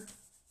got hurt?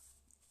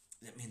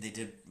 I mean, they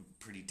did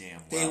pretty damn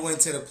well. They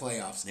went to the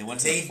playoffs. They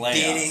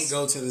didn't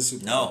go to the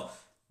Super Bowl.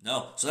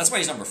 No. So that's why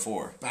he's number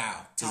 4.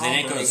 Wow. Because they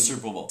didn't go to the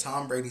Super Bowl.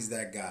 Tom Brady's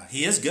that guy.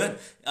 He is good.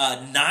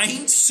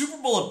 9 Super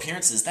Bowl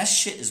appearances. That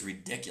shit is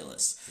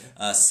ridiculous.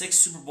 Yeah. 6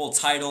 Super Bowl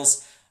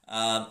titles.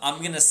 I'm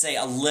going to say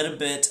a little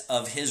bit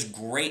of his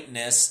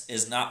greatness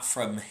is not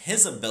from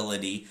his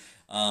ability,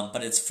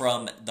 but it's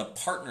from the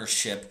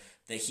partnership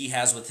that he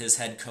has with his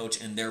head coach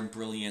and their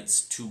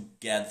brilliance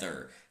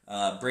together.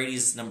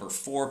 Brady's number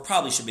 4.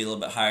 Probably should be a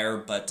little bit higher,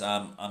 but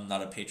I'm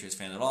not a Patriots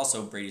fan at all,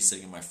 so Brady's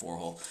sitting in my 4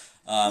 hole.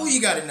 Who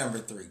you got at number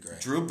 3,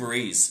 Greg? Drew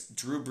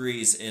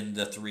Brees in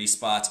the 3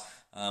 spot.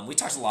 We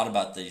talked a lot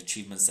about the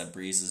achievements that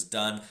Brees has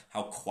done,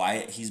 how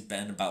quiet he's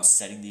been about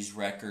setting these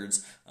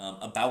records,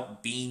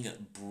 about being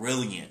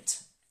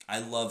brilliant. I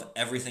love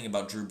everything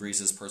about Drew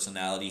Brees'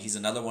 personality. He's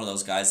another one of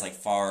those guys like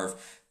Favre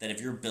that if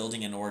you're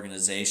building an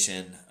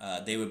organization,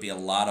 they would be a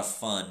lot of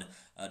fun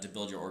to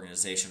build your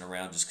organization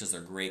around, just because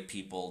they're great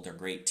people, they're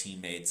great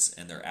teammates,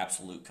 and they're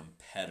absolute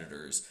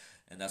competitors.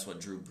 And that's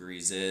what Drew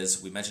Brees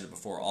is. We mentioned it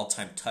before,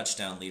 all-time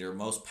touchdown leader,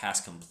 most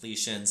pass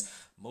completions,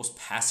 most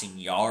passing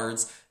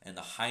yards, and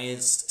the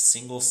highest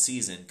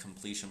single-season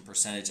completion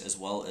percentage, as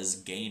well as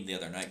game the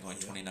other night, going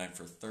 29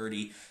 for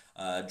 30.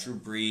 Drew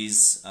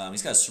Brees,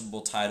 he's got a Super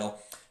Bowl title,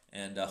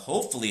 and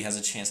hopefully has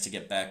a chance to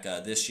get back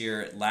this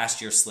year.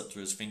 Last year slipped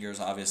through his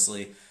fingers,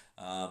 obviously.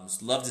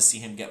 Love to see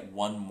him get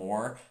one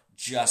more,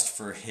 just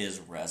for his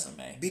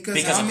resume.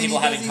 Because of people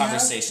having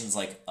conversations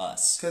like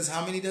us. Because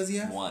how many does he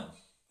have? 1.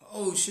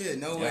 Oh, shit,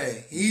 no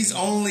way. He's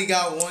only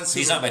got 1 Super Bowl.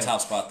 He's not my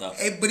top spot, though.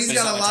 Hey, but he's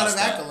got a lot of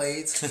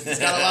accolades. He's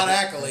got a lot of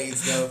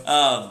accolades,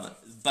 though.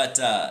 But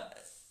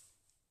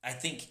I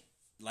think,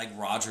 like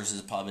Rodgers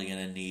is probably going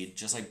to need,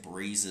 just like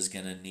Brees is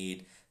going to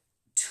need,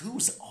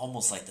 2's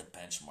almost like the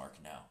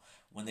benchmark now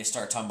when they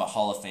start talking about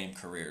Hall of Fame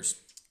careers.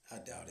 I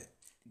doubt it.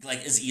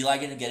 Like, is Eli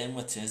going to get in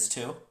with his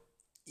 2?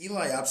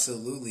 Eli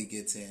absolutely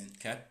gets in.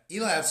 Okay.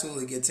 Eli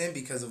absolutely gets in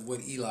because of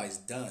what Eli's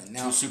done.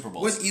 Now, 2 Super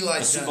Bowls. What Eli's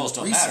done Super Bowls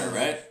don't recently,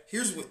 matter, right?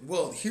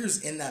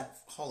 Here's in that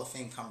Hall of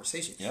Fame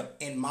conversation. Yep.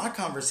 In my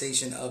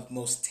conversation of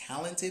most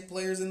talented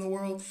players in the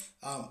world,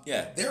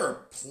 there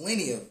are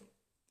plenty of.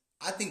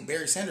 I think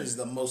Barry Sanders is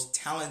the most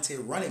talented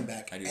running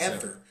back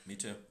ever. Too. Me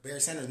too.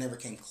 Barry Sanders never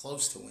came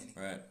close to winning.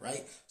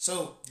 Right.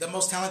 So the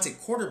most talented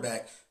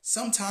quarterback,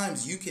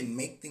 sometimes you can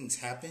make things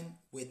happen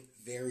with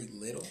very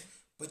little.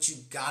 But you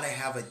got to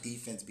have a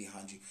defense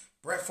behind you.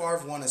 Brett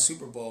Favre won a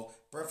Super Bowl.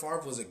 Brett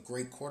Favre was a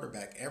great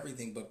quarterback,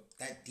 everything, but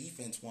that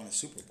defense won a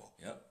Super Bowl.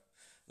 Yep.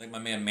 Like my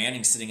man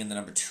Manning sitting in the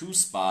number 2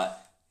 spot,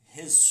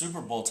 his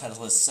Super Bowl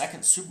title, his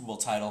second Super Bowl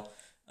title,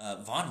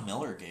 Von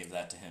Miller gave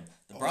that to him.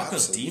 The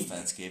Broncos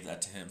defense gave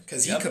that to him.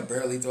 Because he could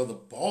barely throw the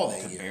ball that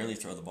year. Could barely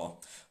throw the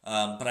ball.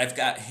 But I've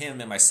got him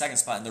in my second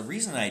spot, and the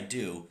reason I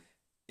do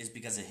is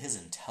because of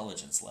his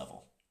intelligence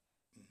level.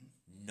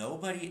 Mm-hmm.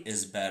 Nobody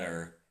is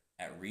better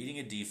at reading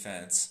a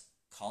defense,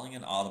 calling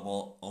an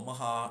audible,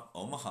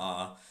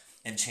 Omaha,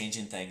 and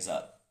changing things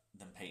up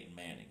than Peyton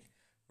Manning,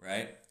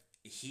 right?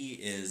 He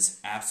is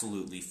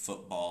absolutely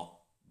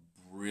football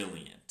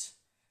brilliant.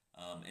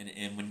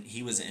 And when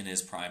he was in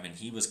his prime and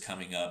he was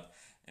coming up,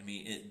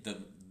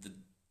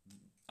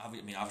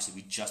 obviously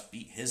we just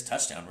beat his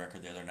touchdown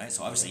record the other night,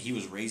 so obviously he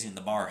was raising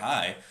the bar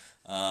high.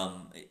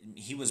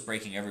 He was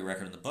breaking every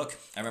record in the book.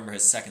 I remember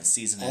his second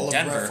season in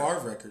Denver. All of Brett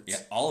Favre records. Yeah,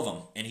 all of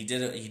them. And he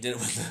did it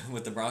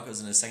with the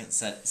Broncos in his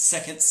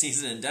second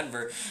season in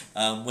Denver,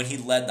 when he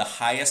led the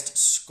highest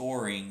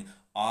scoring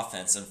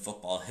offense in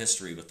football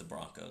history with the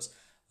Broncos.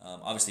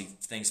 Obviously,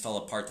 things fell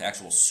apart the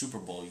actual Super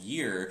Bowl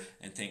year,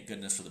 and thank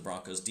goodness for the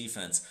Broncos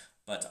defense.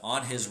 But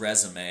on his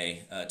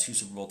resume, 2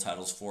 Super Bowl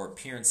titles, 4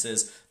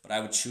 appearances. But I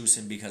would choose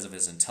him because of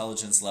his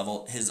intelligence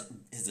level, his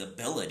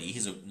ability.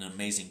 He's an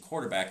amazing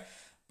quarterback.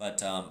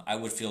 But I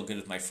would feel good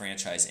with my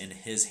franchise in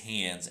his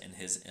hands, and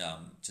his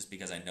just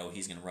because I know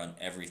he's going to run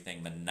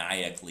everything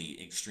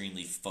maniacally,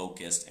 extremely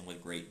focused, and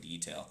with great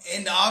detail.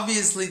 And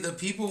obviously, the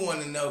people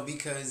want to know,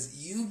 because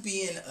you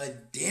being a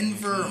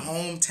Denver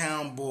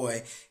hometown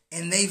boy,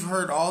 and they've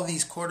heard all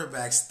these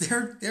quarterbacks,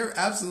 they're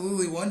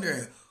absolutely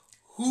wondering,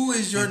 who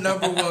is your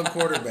number one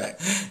quarterback?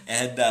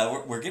 And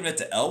we're giving it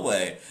to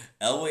Elway.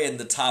 Elway in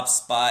the top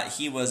spot.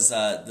 He was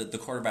the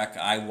quarterback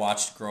I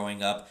watched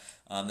growing up.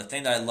 The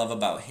thing that I love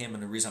about him,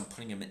 and the reason I'm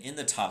putting him in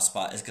the top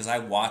spot, is because I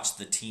watched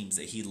the teams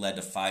that he led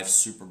to 5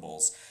 Super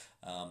Bowls.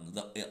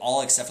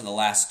 All except for the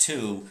last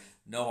 2,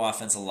 no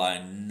offensive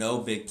line, no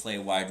big play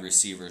wide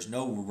receivers,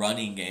 no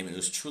running game. It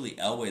was truly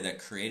Elway that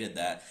created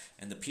that,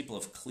 and the people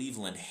of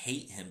Cleveland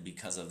hate him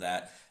because of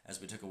that,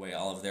 as we took away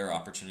all of their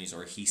opportunities,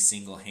 or he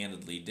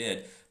single-handedly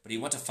did. But he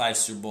went to 5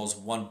 Super Bowls,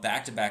 won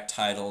back-to-back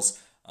titles,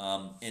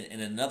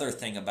 and another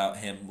thing about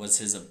him was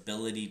his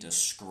ability to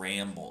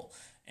scramble.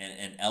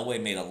 And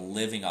Elway made a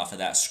living off of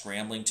that,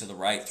 scrambling to the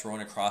right,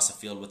 throwing across the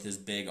field with his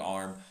big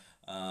arm.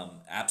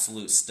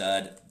 Absolute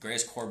stud.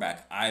 Greatest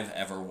quarterback I've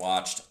ever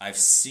watched. I've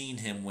seen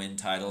him win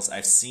titles.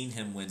 I've seen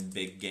him win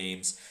big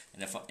games.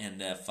 And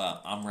if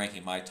I'm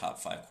ranking my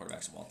top 5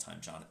 quarterbacks of all time,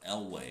 John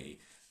Elway,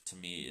 to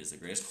me, is the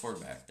greatest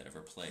quarterback that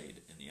ever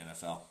played in the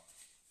NFL.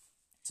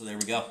 So there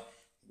we go.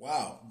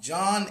 Wow,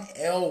 John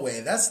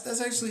Elway.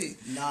 That's actually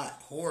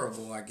not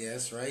horrible, I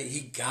guess, right?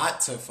 He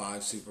got to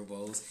 5 Super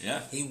Bowls.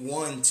 Yeah. He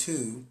won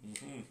 2.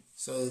 Mm-hmm.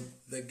 So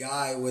the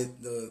guy with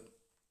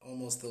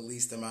almost the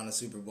least amount of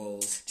Super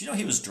Bowls. Do you know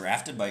he was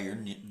drafted by your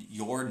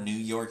New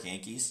York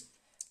Yankees?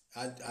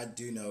 I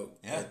do know.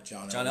 Yeah,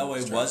 John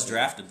Elway was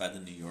drafted by the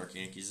New York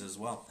Yankees as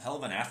well. Hell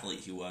of an athlete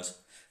he was,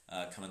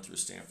 coming through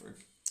Stanford.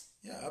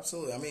 Yeah,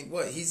 absolutely. I mean,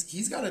 what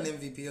he's got an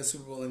MVP, a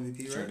Super Bowl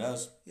MVP, right? Sure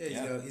does.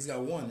 Yeah, he's got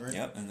 1, right?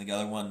 Yep, and the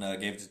other one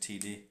gave it to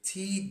TD.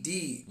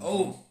 TD. Mm-hmm.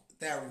 Oh,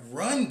 that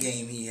run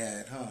game he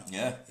had, huh?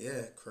 Yeah.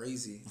 Yeah,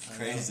 crazy.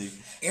 Crazy.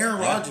 Aaron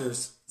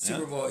Rodgers,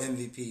 Super Bowl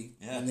MVP,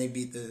 when they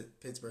beat the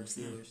Pittsburgh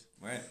Steelers.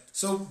 Right.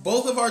 So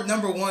both of our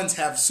number ones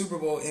have Super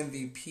Bowl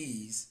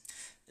MVPs.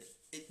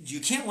 You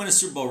can't win a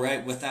Super Bowl,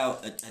 right,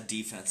 without a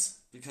defense.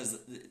 Because,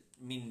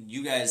 I mean,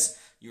 you guys,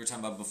 you were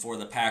talking about before,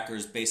 the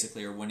Packers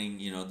basically are winning,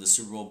 the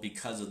Super Bowl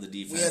because of the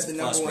defense. We had the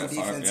number one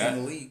defense in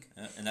the league.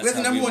 Yeah. And we had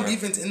the number one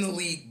defense in the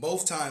league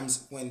both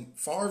times when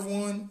Favre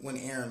won, when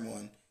Aaron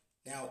won.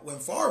 Now, when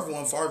Favre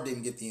won, Favre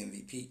didn't get the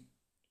MVP.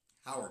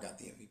 Howard got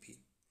the MVP.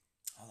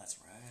 Oh, that's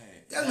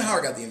right. Desmond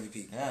Howard got the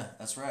MVP. Yeah,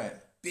 that's right.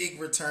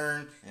 Big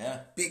return.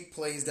 Yeah. Big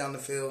plays down the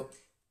field.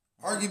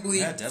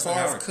 Arguably, Favre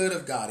Howard could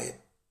have got it,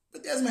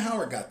 but Desmond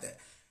Howard got that.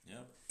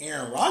 Yep.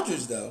 Aaron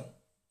Rodgers, though,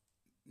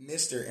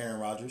 Mr. Aaron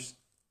Rodgers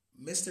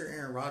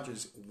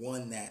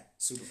won that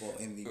Super Bowl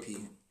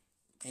MVP.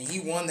 And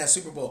he won that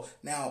Super Bowl.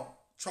 Now,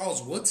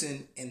 Charles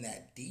Woodson and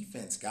that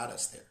defense got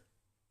us there.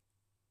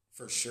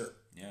 For sure.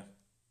 Yeah.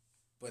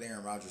 But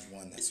Aaron Rodgers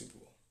won that Super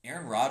Bowl.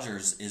 Aaron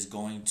Rodgers is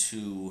going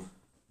to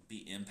be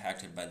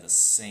impacted by the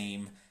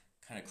same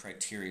kind of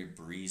criteria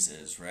Brees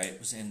is, right?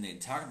 And they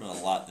talked about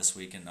it a lot this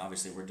week, and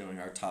obviously we're doing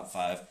our top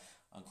 5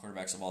 on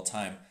quarterbacks of all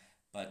time.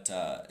 But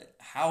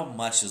how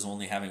much does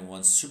only having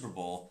 1 Super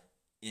Bowl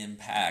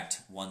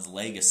impact one's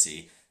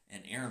legacy?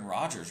 And Aaron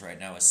Rodgers right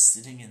now is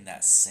sitting in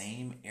that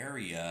same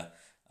area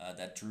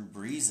that Drew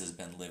Brees has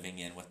been living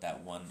in with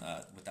that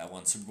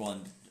one Super Bowl.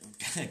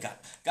 And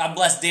God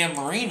bless Dan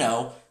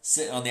Marino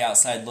sitting on the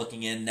outside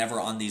looking in, never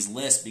on these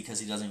lists because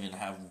he doesn't even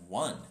have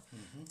 1.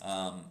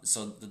 Mm-hmm.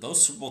 So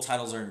those Super Bowl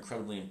titles are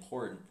incredibly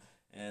important.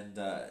 And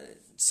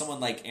someone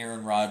like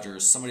Aaron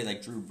Rodgers, somebody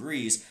like Drew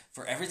Brees,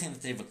 for everything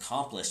that they've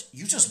accomplished,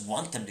 you just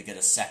want them to get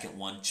a second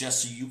one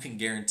just so you can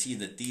guarantee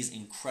that these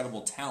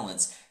incredible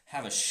talents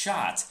have a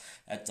shot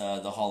at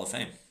the Hall of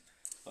Fame.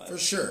 But, for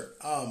sure.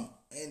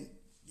 And,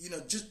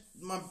 just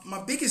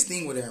my biggest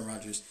thing with Aaron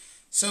Rodgers.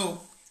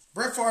 So,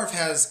 Brett Favre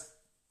has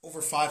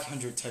over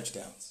 500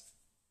 touchdowns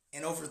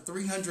and over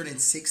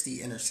 360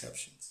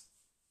 interceptions.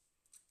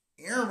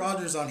 Aaron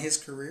Rodgers on his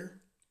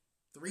career,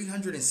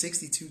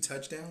 362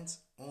 touchdowns,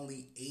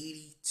 only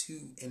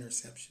 82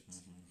 interceptions.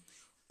 Mm-hmm.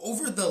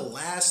 Over the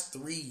last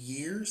 3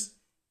 years,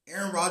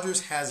 Aaron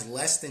Rodgers has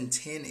less than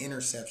 10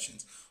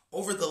 interceptions.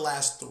 Over the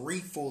last 3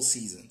 full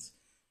seasons.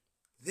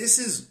 This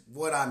is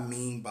what I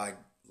mean by,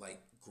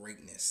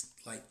 greatness.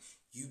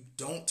 You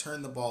don't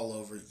turn the ball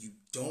over. You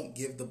don't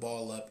give the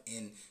ball up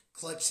in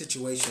clutch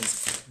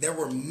situations. There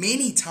were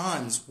many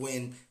times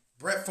when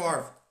Brett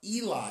Favre,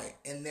 Eli,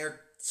 and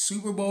their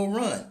Super Bowl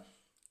run,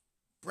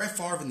 Brett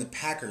Favre and the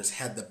Packers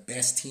had the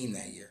best team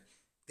that year.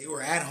 They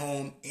were at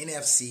home,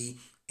 NFC,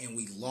 and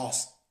we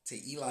lost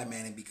to Eli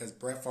Manning because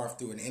Brett Favre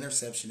threw an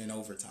interception in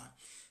overtime.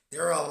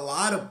 There are a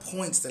lot of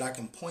points that I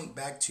can point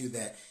back to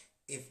that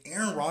if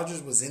Aaron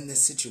Rodgers was in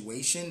this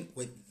situation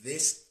with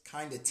this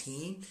kind of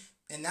team,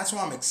 and that's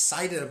why I'm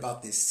excited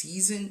about this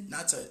season,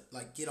 not to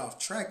get off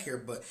track here,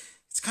 but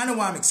it's kind of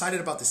why I'm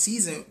excited about the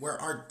season, where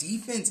our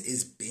defense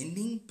is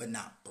bending but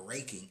not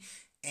breaking.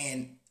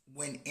 And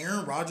when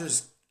Aaron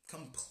Rodgers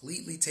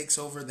completely takes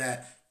over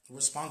that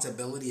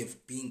responsibility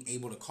of being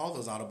able to call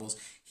those audibles,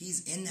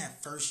 he's in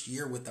that first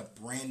year with a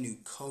brand new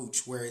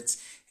coach where it's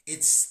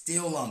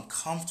still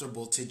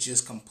uncomfortable to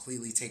just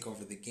completely take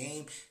over the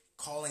game,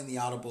 calling the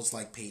audibles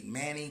like Peyton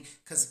Manning,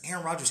 because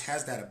Aaron Rodgers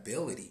has that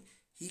ability.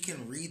 He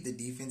can read the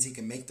defense, he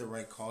can make the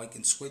right call, he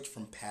can switch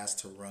from pass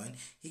to run,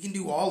 he can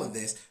do all of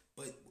this,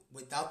 but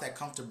without that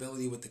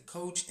comfortability with the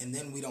coach, and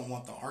then we don't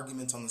want the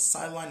arguments on the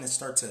sideline that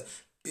start to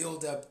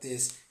build up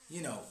this,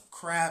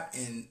 crap,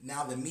 and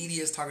now the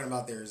media is talking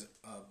about there's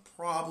a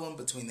problem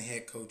between the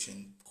head coach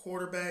and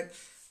quarterback.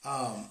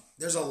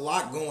 There's a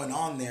lot going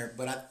on there,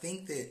 but I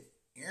think that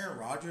Aaron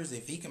Rodgers,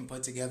 if he can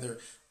put together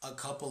a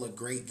couple of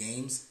great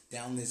games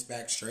down this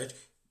back stretch,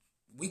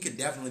 we could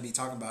definitely be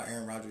talking about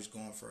Aaron Rodgers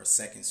going for a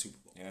second Super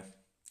Bowl. Yeah.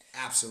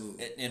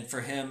 Absolutely. And for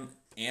him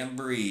and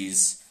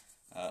Breeze,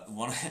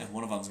 one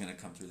of them's going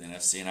to come through the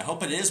NFC, and I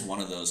hope it is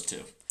one of those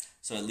two.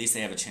 So at least they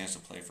have a chance to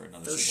play for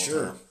another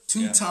Super Bowl. For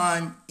sure.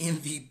 Two-time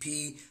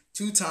MVP,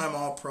 two-time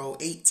All-Pro,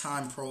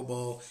 8-time Pro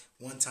Bowl,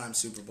 one-time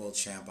Super Bowl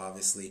champ,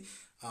 obviously.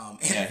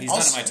 Yeah, he's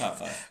not in my top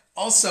 5.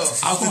 Also,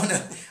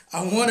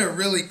 I wanna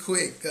really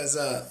quick, because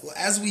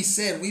as we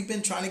said, we've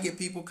been trying to get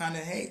people kind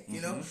of, hey,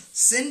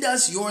 send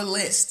us your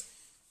list.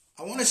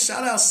 I want to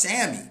shout out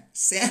Sammy.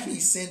 Sammy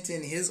sent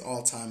in his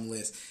all-time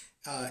list,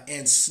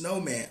 and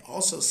Snowman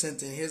also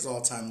sent in his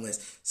all-time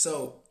list.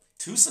 So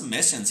 2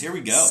 submissions. Here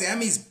we go.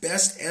 Sammy's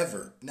best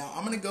ever. Now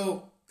I'm gonna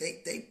go.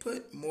 They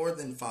put more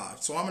than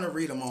 5, so I'm gonna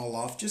read them all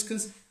off just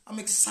because I'm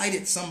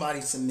excited somebody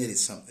submitted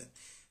something.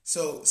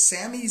 So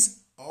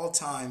Sammy's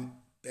all-time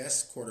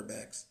best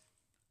quarterbacks: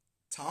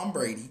 Tom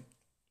Brady,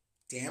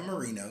 Dan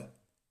Marino,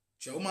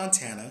 Joe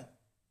Montana,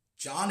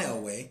 John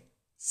Elway,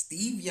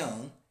 Steve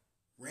Young,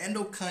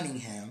 Randall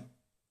Cunningham,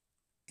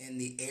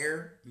 and the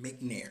Air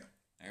McNair.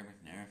 Air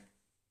McNair.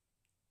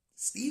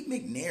 Steve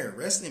McNair,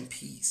 rest in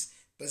peace.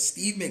 But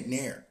Steve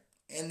McNair.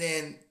 And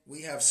then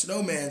we have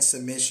Snowman's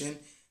submission.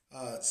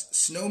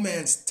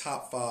 Snowman's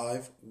top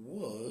 5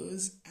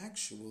 was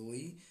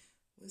actually,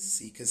 let's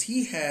see, because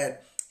he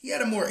had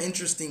a more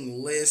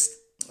interesting list.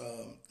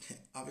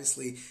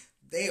 Obviously,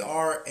 they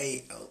are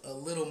a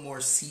little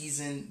more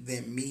seasoned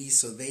than me,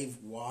 so they've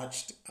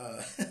watched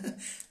a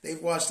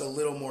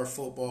little more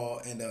football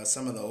and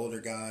some of the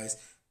older guys,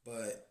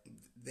 but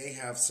they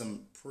have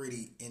some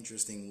pretty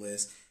interesting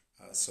lists.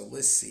 So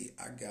let's see.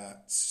 I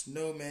got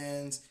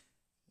Snowman's.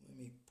 Let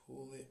me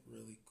pull it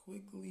really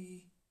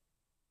quickly.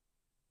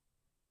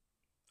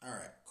 All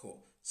right,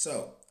 cool.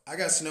 So I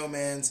got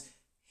Snowman's.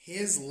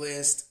 His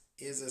list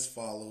is as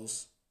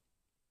follows.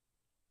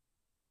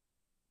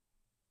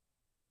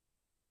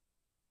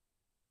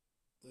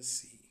 Let's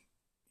see.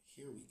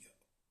 Here we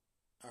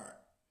go. All right.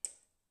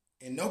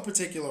 In no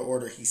particular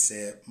order, he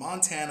said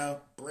Montana,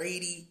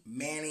 Brady,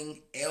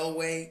 Manning,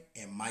 Elway,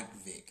 and Mike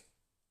Vick.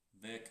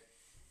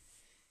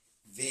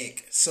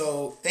 Vic.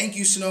 So thank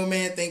you,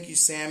 Snowman. Thank you,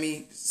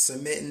 Sammy,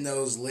 submitting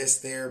those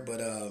lists there. But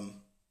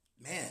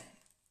man,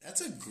 that's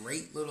a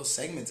great little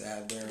segment to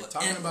have there,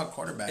 talking about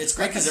quarterbacks. It's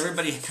great because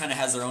everybody kind of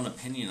has their own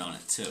opinion on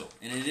it too,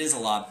 and it is a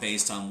lot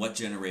based on what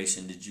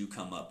generation did you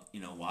come up,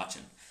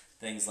 watching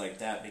things like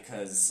that,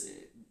 because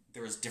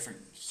there was different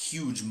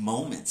huge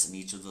moments in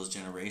each of those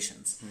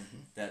generations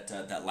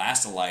that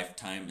last a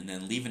lifetime and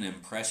then leave an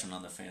impression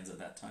on the fans at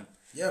that time.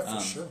 Yeah,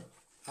 for sure.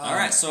 All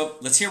right, so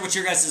let's hear what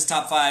your guys'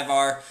 top 5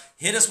 are.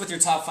 Hit us with your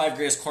top 5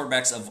 greatest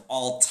quarterbacks of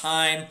all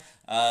time.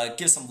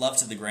 Give some love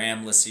to the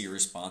gram. Let's see your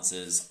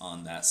responses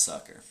on that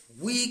sucker.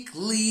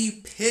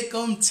 Weekly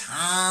Pick'em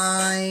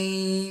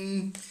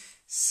time.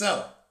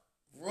 So,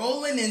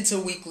 rolling into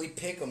Weekly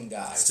Pick'em,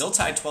 guys. Still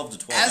tied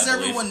 12-12. As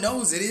everyone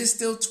knows, it is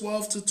still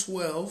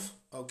 12-12.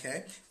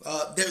 Okay.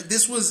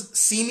 This was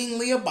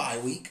seemingly a bye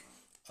week.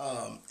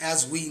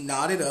 As we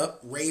knotted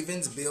up,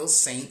 Ravens, Bills,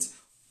 Saints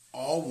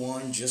all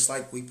won just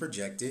like we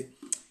projected.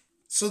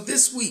 So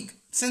this week,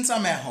 since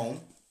I'm at home,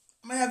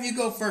 I'm going to have you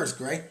go first,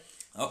 Gray.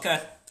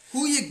 Okay.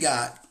 Who you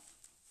got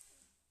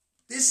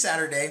this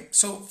Saturday?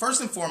 So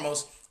first and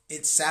foremost,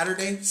 it's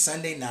Saturday,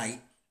 Sunday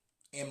night,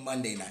 and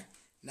Monday night.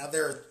 Now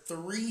there are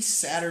 3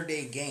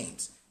 Saturday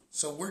games.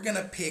 So we're going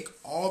to pick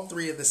all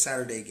 3 of the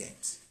Saturday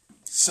games.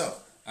 So...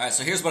 All right,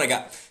 so here's what I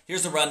got.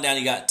 Here's the rundown.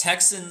 You got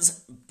Texans,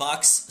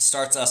 Bucks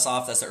starts us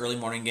off. That's the early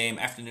morning game.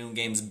 Afternoon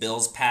games,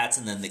 Bills, Pats.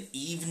 And then the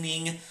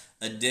evening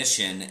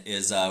edition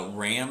is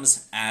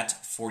Rams at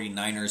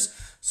 49ers.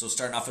 So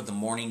starting off with the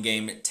morning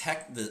game,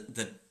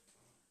 the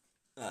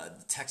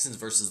Texans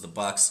versus the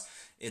Bucks.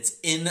 It's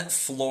in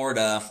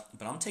Florida,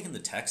 but I'm taking the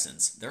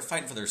Texans. They're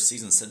fighting for their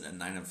season, sitting at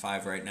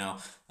 9-5 right now.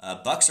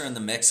 Bucks are in the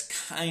mix,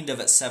 kind of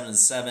at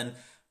 7-7.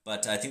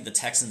 But I think the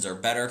Texans are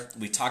better.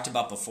 We talked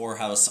about before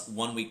how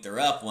 1 week they're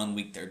up, 1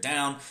 week they're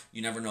down.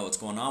 You never know what's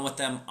going on with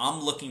them.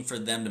 I'm looking for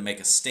them to make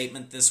a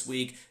statement this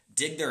week,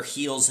 dig their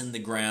heels in the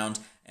ground,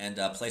 and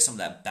play some of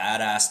that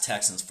badass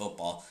Texans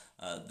football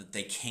that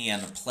they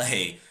can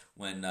play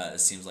when it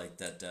seems like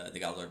that they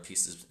got all their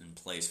pieces in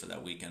place for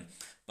that weekend.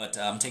 But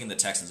I'm taking the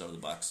Texans over the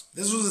Bucs.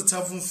 This was a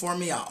tough one for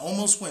me. I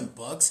almost went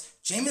Bucs.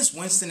 Jameis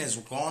Winston has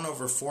gone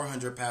over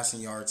 400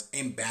 passing yards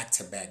in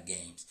back-to-back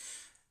games.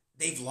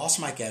 They've lost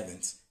Mike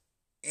Evans.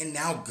 And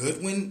now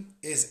Goodwin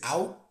is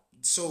out.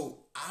 So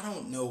I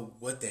don't know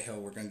what the hell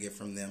we're going to get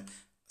from them.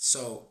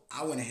 So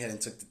I went ahead and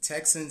took the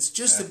Texans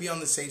just to be on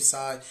the safe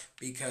side,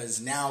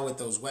 because now with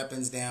those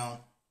weapons down,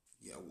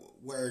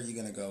 where are you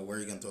going to go? Where are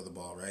you going to throw the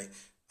ball, right?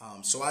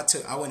 So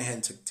I went ahead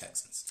and took the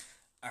Texans.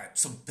 All right,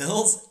 so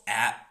Bills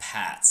at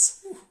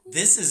Pats.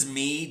 This is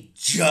me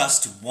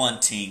just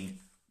wanting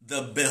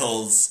the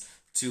Bills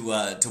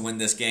to win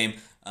this game.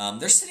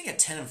 They're sitting at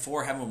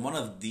 10-4, having one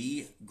of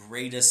the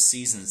greatest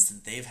seasons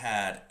that they've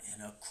had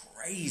in a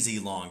crazy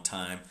long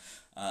time.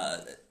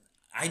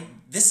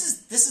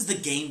 This is the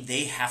game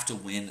they have to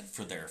win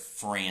for their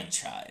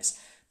franchise,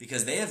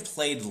 because they have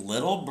played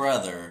little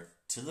brother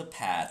to the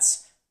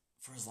Pats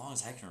for as long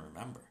as I can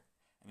remember.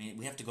 I mean,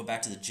 we have to go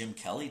back to the Jim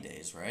Kelly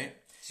days, right?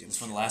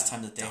 That's when the last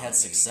time that they had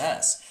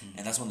success,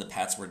 and that's when the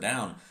Pats were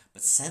down.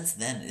 But since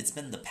then, it's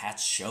been the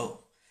Pats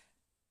show.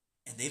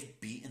 And they've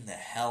beaten the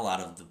hell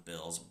out of the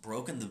Bills,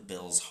 broken the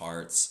Bills'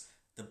 hearts.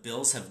 The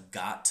Bills have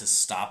got to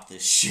stop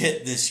this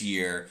shit this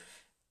year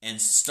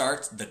and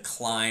start the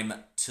climb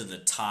to the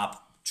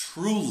top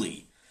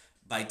truly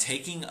by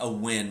taking a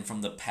win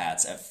from the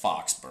Pats at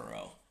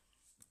Foxborough.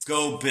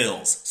 Go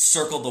Bills.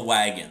 Circle the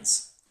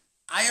wagons.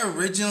 I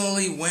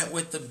originally went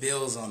with the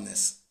Bills on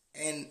this.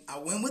 And I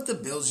went with the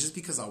Bills just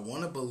because I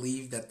want to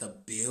believe that the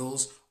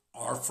Bills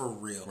are for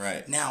real.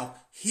 Right. Now,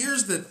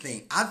 here's the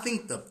thing. I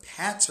think the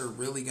Pats are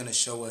really going to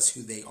show us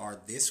who they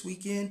are this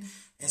weekend.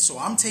 And so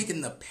I'm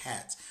taking the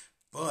Pats.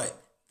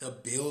 But the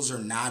Bills are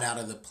not out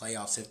of the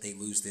playoffs if they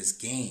lose this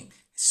game.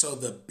 So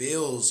the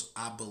Bills,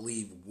 I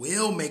believe,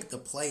 will make the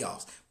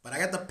playoffs. But I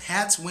got the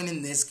Pats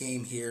winning this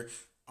game here.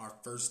 Our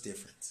first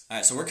difference. All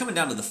right, so we're coming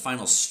down to the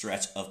final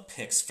stretch of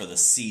picks for the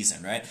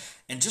season, right?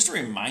 And just a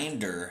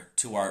reminder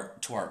to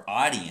our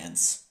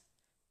audience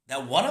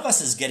that one of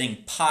us is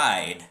getting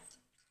pied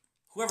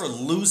whoever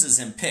loses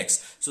in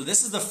picks. So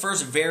this is the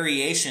first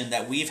variation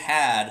that we've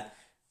had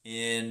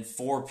in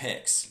 4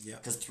 picks.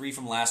 Because 3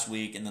 from last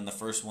week and then the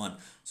first one.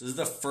 So this is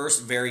the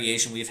first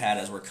variation we've had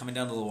as we're coming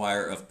down to the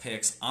wire of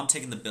picks. I'm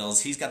taking the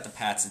Bills. He's got the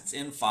Pats. It's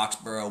in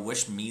Foxborough.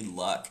 Wish me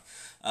luck.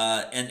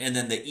 And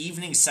then the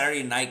evening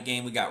Saturday night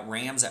game, we got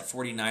Rams at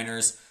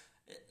 49ers.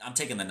 I'm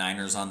taking the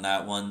Niners on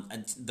that one.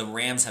 The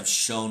Rams have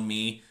shown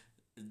me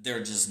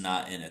they're just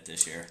not in it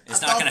this year.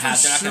 It's not going to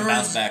happen. They're not going to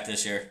bounce back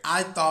this year.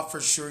 I thought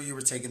for sure you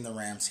were taking the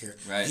Rams here.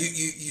 Right.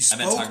 You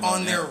spoke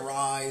on their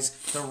rise.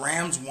 The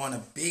Rams won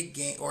a big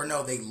game. Or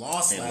no, they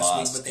lost last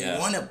week, but they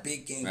won a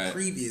big game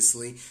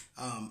previously.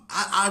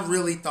 I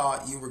really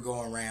thought you were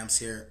going Rams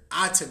here.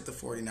 I took the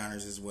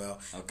 49ers as well.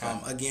 Okay.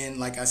 Again,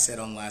 like I said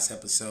on last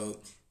episode,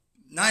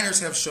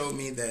 Niners have showed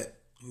me that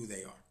who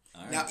they are.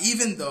 All right. Now,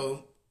 even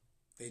though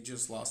they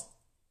just lost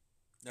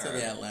to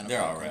the Atlanta They're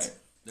Falcons.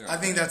 All right. I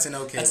think that's an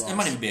okay loss. It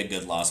might even be a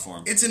good loss for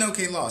them. It's an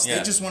okay loss. Yeah.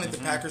 They just wanted the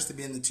Packers to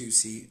be in the 2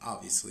 seed,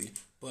 obviously.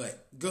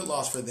 But good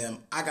loss for them.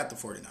 I got the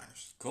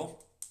 49ers.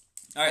 Cool.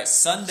 All right,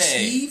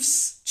 Sunday.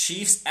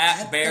 Chiefs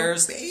at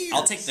Bears.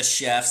 I'll take the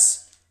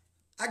Chefs.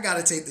 I got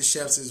to take the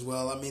Chefs as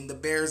well. I mean, the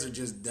Bears are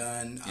just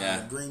done.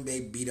 Yeah. Green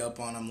Bay beat up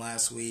on them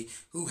last week.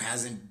 Who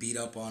hasn't beat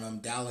up on them?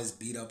 Dallas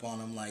beat up on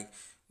them. Like,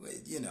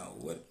 you know,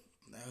 what?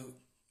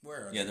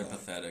 Where are they they're going?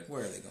 pathetic.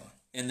 Where are they going?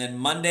 And then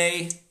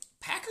Monday,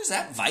 Packers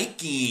at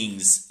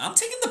Vikings. I'm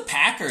taking the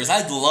Packers.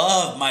 I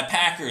love my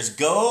Packers.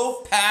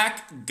 Go,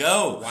 Pack,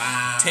 go.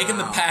 Wow. Taking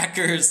the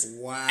Packers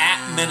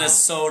at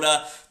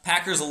Minnesota.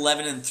 Packers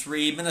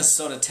 11-3.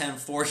 Minnesota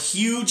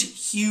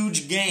 10-4.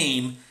 Huge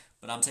game.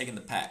 But I'm taking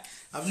the Pack.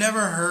 I've never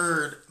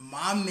heard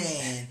my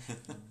man,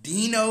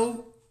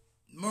 Dino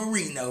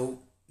Marino,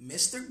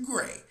 Mr.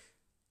 Gray,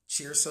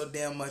 cheer so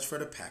damn much for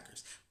the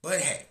Packers. But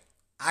hey,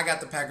 I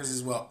got the Packers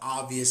as well,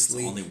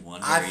 obviously. It's only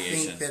one I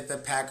variation. think that the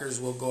Packers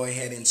will go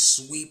ahead and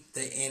sweep the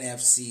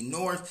NFC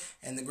North,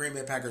 and the Green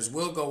Bay Packers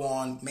will go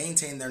on,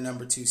 maintain their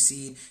number 2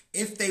 seed.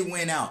 If they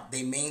win out,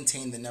 they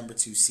maintain the number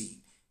 2 seed,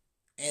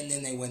 and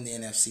then they win the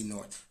NFC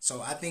North.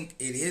 So I think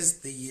it is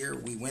the year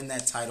we win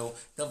that title.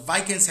 The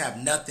Vikings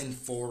have nothing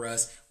for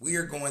us. We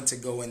are going to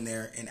go in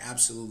there and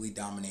absolutely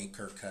dominate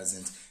Kirk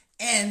Cousins.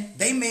 And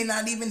they may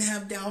not even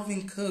have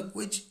Dalvin Cook,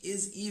 which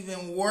is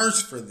even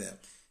worse for them.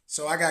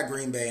 So I got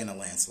Green Bay in a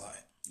landslide.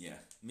 Yeah,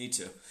 me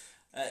too.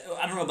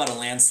 I don't know about a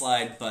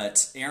landslide,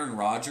 but Aaron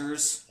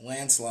Rodgers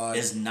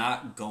is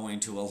not going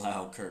to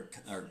allow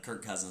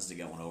Kirk Cousins to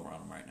get one over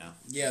on him right now.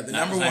 Yeah, the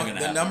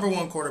number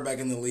one quarterback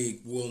in the league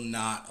will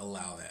not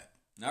allow that.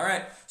 All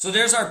right, so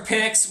there's our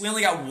picks. We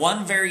only got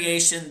one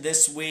variation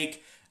this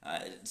week,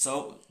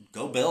 so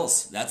go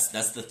Bills. That's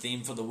the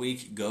theme for the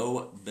week.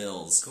 Go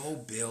Bills. Go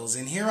Bills.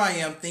 And here I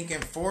am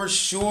thinking for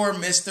sure,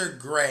 Mr.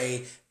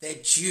 Gray,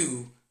 that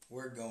you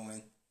were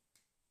going.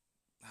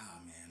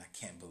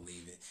 Can't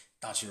believe it.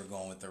 Thought you were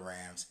going with the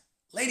Rams.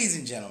 Ladies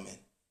and gentlemen,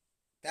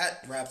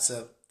 that wraps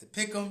up the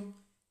Pick'em.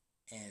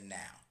 And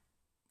now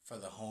for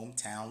the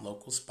hometown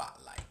local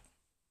spotlight.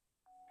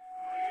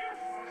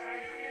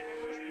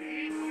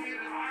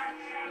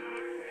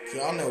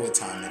 Y'all know what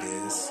time it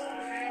is.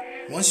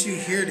 Once you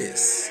hear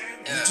this,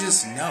 you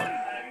just know.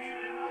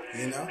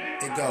 You know?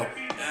 It go,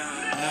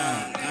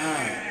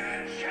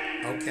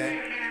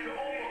 okay.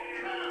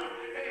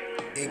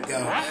 It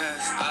go,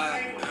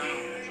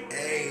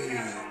 hey.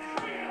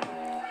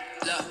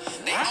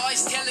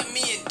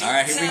 All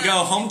right, here we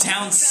go.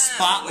 Hometown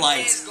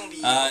Spotlight.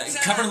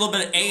 Covering a little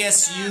bit of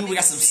ASU. We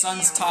got some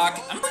Suns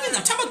talk. I'm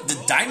talking about the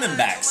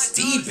Diamondbacks.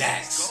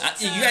 D-backs.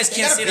 You guys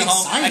can't see it at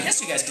home. Sign. I guess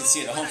you guys can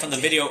see it at home from the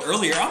video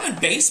earlier. I'm in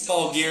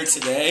baseball gear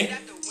today.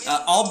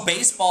 All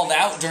baseballed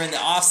out during the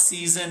off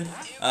season.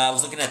 I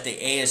was looking at the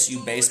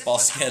ASU baseball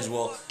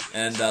schedule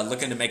and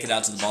looking to make it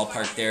out to the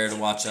ballpark there to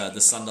watch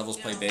the Sun Devils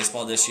play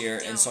baseball this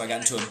year. And so I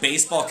got into a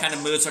baseball kind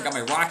of mood. So I got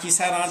my Rockies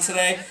hat on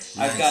today. Nice.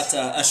 I've got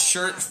a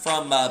shirt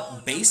from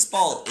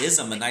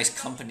Baseballism, a nice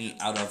company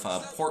out of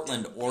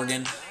Portland,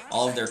 Oregon.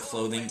 All of their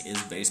clothing is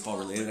baseball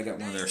related. I got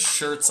one of their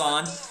shirts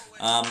on.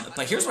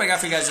 But here's what I got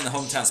for you guys in the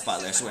hometown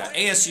spotlight. So we got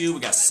ASU, we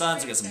got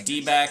Suns, we got some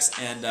D-backs,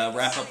 and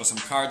wrap up with some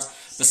cards.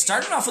 But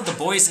starting off with the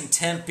boys in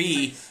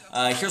Tempe,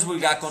 here's what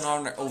we got going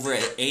on over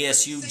at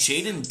ASU.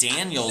 Jaden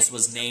Daniels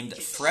was named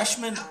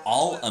Freshman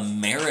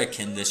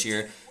All-American this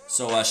year.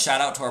 So shout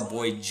out to our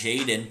boy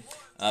Jaden.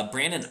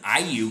 Brandon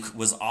Ayuk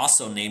was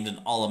also named an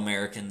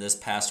All-American this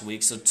past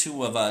week. So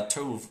two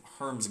of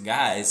Herm's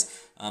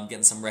guys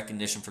getting some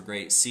recognition for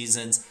great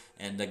seasons.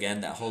 And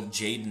again, that whole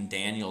Jaden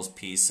Daniels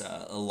piece,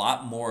 a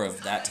lot more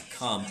of that to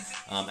come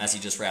as he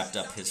just wrapped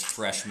up his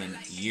freshman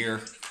year.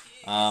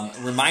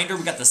 Reminder,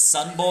 we got the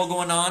Sun Bowl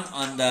going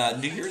on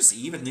New Year's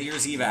Eve, and New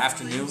Year's Eve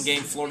afternoon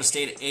game, Florida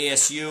State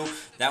ASU.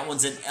 That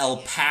one's in El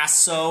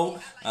Paso.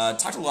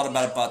 Talked a lot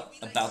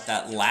about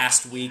that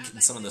last week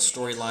and some of the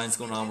storylines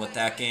going on with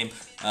that game.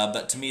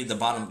 But to me, the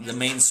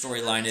main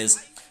storyline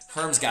is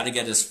Herm's got to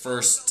get his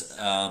first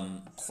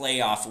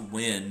playoff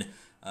win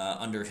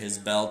under his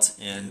belt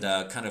and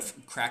kind of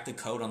crack the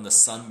code on the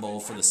Sun Bowl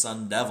for the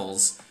Sun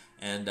Devils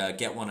and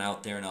get one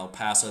out there in El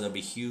Paso. That'll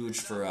be huge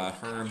for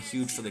Herm,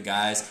 huge for the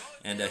guys,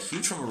 and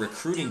huge from a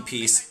recruiting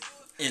piece.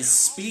 And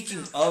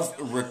speaking of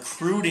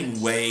recruiting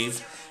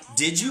wave,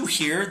 did you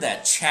hear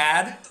that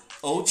Chad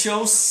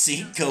Ocho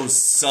Cinco's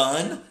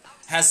son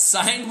has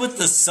signed with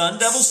the Sun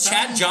Devils?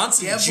 Chad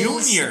Johnson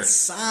Jr.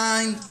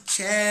 Signed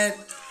Chad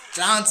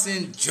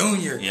Johnson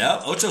Jr.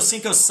 Yeah, Ocho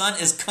Cinco's son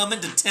is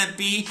coming to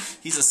Tempe.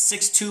 He's a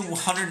 6'2",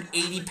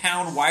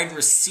 180-pound wide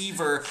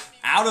receiver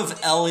out of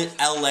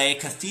L.A.,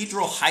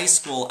 Cathedral High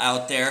School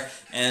out there,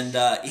 and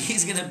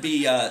he's going to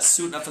be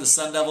suiting up for the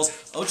Sun Devils.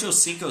 Ocho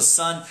Cinco's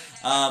son,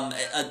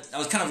 I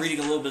was kind of reading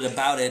a little bit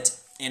about it,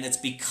 and it's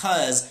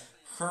because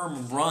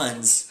Herm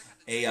runs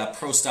a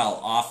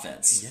pro-style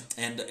offense,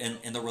 and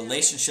the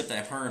relationship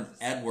that Herm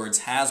Edwards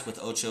has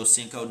with Ocho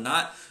Cinco,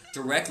 not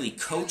directly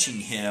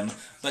coaching him,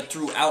 but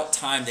throughout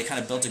time they kind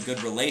of built a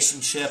good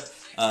relationship.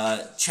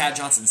 Chad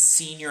Johnson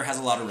Sr. has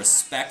a lot of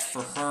respect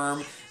for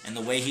Herm and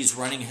the way he's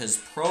running his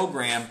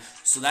program,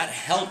 so that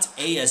helped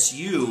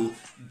ASU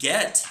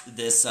get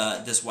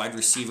this wide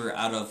receiver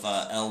out of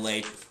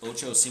L.A.,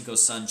 Ocho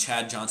Cinco's son,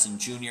 Chad Johnson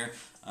Jr.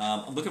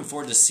 I'm looking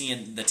forward to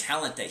seeing the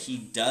talent that he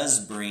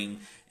does bring,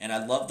 and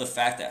I love the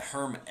fact that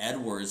Herm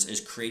Edwards is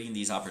creating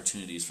these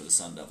opportunities for the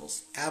Sun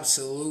Devils.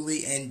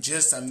 Absolutely, and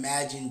just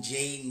imagine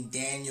Jaden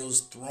Daniels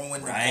throwing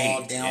the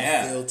ball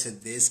downfield to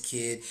this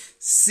kid.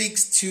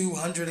 6'2",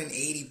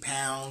 180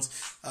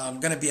 pounds.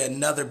 Going to be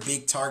another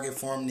big target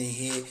for him to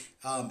hit.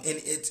 And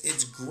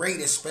it's great,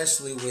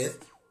 especially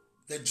with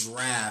the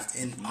draft.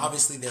 And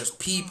obviously there's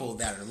people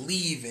that are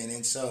leaving,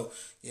 and so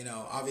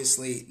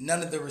obviously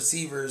none of the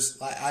receivers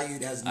like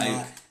Ayuk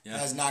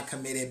has not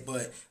committed,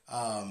 but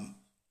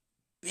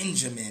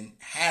Benjamin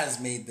has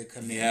made the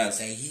commitment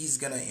that he's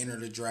going to enter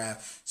the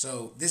draft.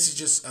 So this is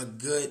just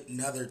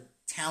another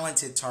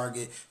talented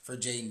target for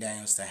Jaden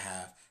Daniels to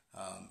have.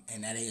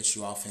 And that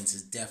ASU offense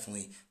is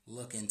definitely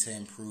looking to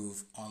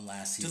improve on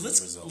last season's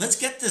results. Let's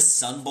get this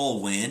Sun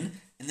Bowl win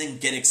and then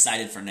get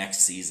excited for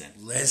next season.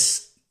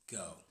 Let's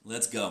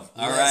go.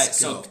 All right,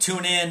 so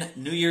tune in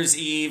New Year's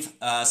Eve,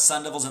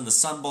 Sun Devils in the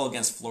Sun Bowl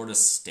against Florida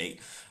State.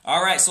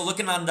 All right, so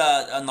looking on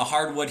the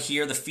hardwood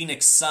here, the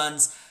Phoenix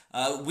Suns.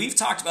 We've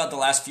talked about the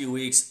last few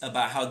weeks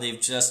about how they've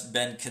just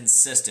been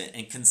consistent,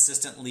 and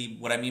consistently,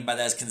 what I mean by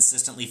that is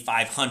consistently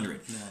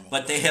 500. Normal.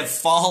 But they have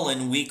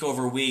fallen week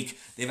over week.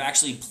 They've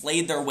actually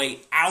played their way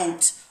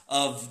out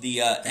of the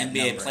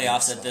NBA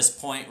playoffs at this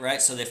point, right?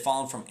 So they've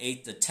fallen from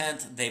 8th to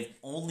 10th. They've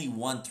only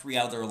won 3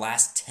 out of their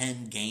last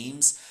 10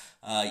 games.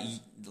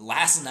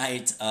 Last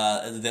night,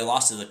 they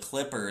lost to the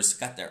Clippers,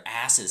 got their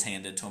asses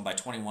handed to them by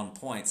 21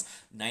 points,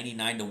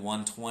 99 to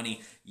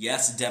 120.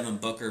 Yes, Devin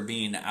Booker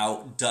being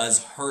out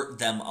does hurt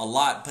them a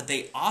lot, but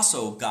they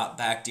also got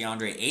back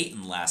DeAndre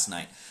Ayton last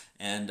night.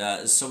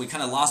 And so we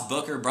kind of lost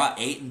Booker, brought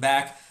Ayton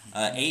back.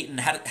 Ayton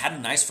had a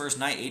nice first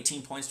night,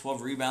 18 points,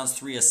 12 rebounds,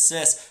 3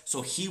 assists.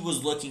 So he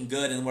was looking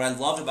good. And what I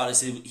loved about it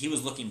is he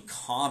was looking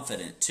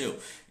confident too.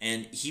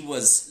 And he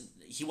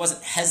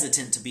wasn't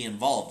hesitant to be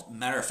involved.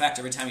 Matter of fact,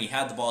 every time he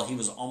had the ball, he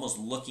was almost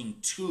looking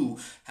to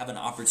have an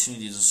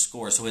opportunity to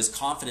score. So his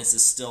confidence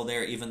is still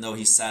there, even though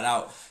he sat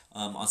out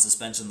on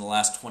suspension the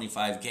last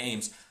 25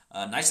 games.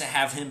 Nice to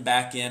have him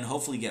back in,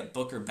 hopefully get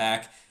Booker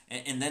back,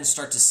 and then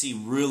start to see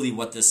really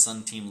what this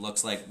Sun team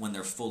looks like when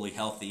they're fully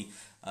healthy,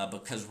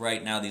 because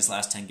right now these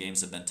last 10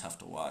 games have been tough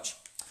to watch.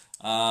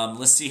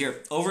 Let's see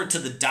here. Over to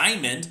the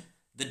Diamond.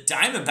 The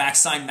Diamondbacks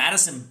signed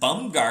Madison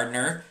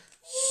Bumgarner.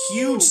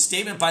 Huge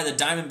statement by the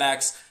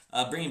Diamondbacks,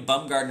 bringing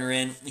Bumgarner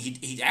in.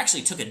 He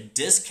actually took a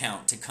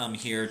discount to come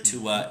here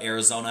to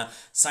Arizona.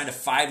 Signed a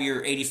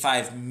 5-year,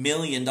 $85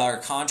 million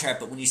contract.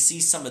 But when you see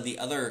some of the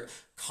other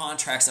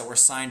contracts that were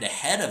signed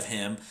ahead of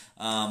him,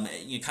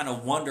 you kind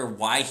of wonder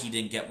why he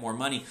didn't get more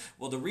money.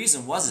 Well, the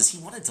reason is he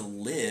wanted to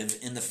live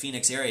in the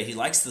Phoenix area. He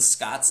likes the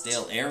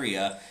Scottsdale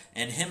area,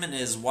 and him and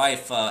his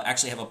wife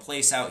actually have a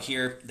place out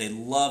here. They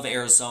love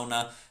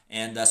Arizona,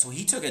 and so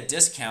he took a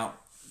discount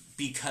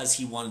because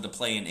he wanted to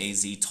play in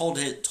AZ. Told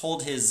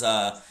his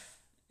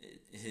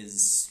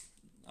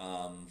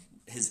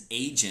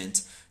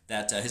agent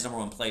that his number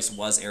one place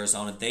was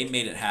Arizona. They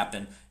made it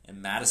happen. And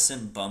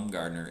Madison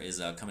Bumgarner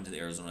is coming to the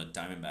Arizona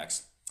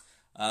Diamondbacks.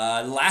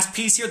 Last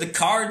piece here, the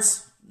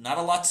Cards. Not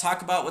a lot to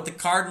talk about with the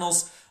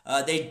Cardinals.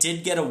 They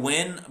did get a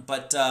win,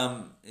 but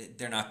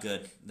they're not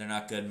good. They're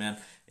not good, man.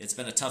 It's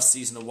been a tough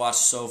season to watch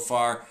so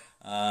far.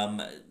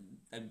 I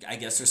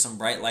guess there's some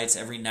bright lights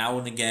every now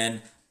and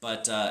again.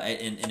 But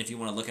and if you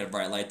want to look at a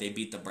bright light, they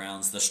beat the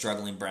Browns, the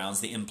struggling Browns,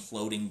 the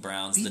imploding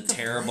Browns, the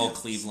terrible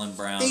Cleveland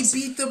Browns. They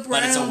beat the Browns,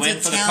 but it's a win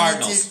for the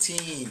Cardinals.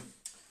 Team.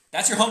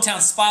 That's your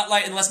hometown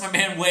spotlight, unless my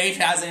man Wade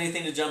has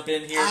anything to jump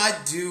in here. I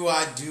do.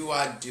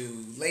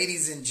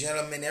 Ladies and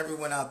gentlemen,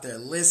 everyone out there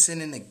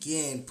listening,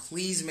 again,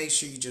 please make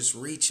sure you just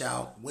reach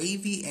out.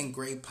 Wavy and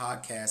Gray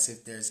Podcast,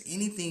 if there's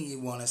anything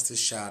you want us to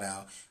shout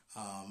out.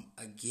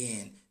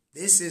 Again,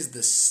 this is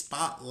the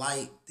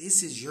spotlight.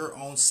 This is your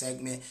own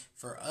segment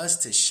for us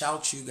to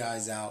shout you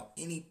guys out.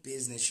 Any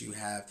business you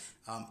have,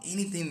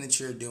 anything that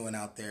you're doing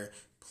out there,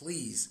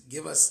 please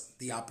give us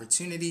the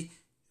opportunity.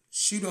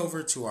 Shoot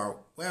over to our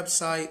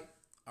website,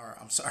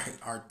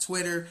 our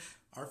Twitter,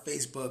 our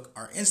Facebook,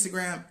 our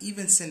Instagram,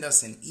 even send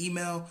us an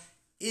email.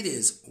 It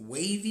is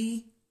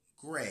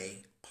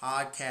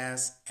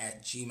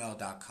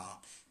wavygraypodcast@gmail.com.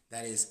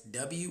 That is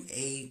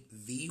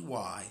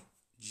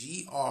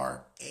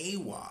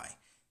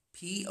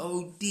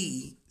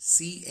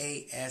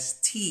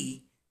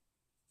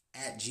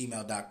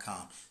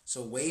wavygraypodcast@gmail.com.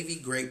 So Wavy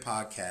Gray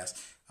Podcast.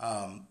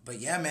 But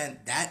yeah,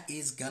 man, that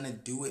is gonna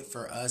do it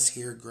for us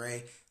here,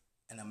 Gray.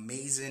 An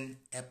amazing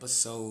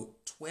episode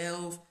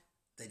 12,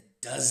 the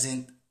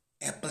dozenth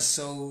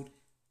episode.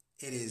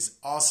 It is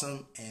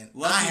awesome. And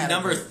lucky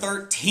number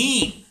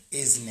 13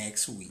 is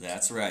next week.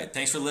 That's right.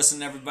 Thanks for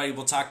listening, everybody.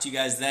 We'll talk to you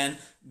guys then.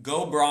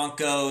 Go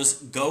Broncos,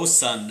 go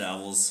Sun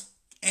Devils,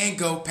 and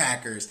go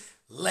Packers.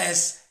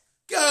 Let's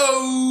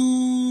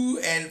go.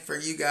 And for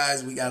you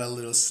guys, we got a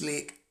little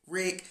slick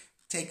Rick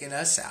taking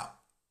us out.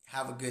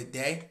 Have a good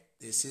day.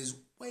 This is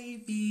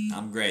Wavy.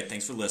 I'm great.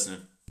 Thanks for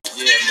listening.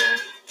 Yeah, man.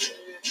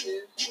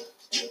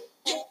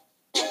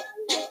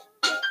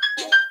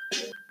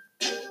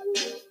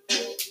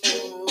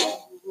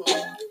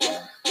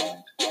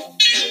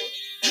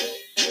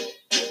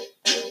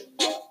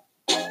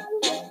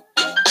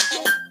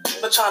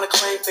 Not trying to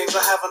claim things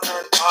I haven't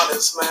earned,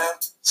 honest, man.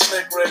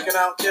 Slick Rick and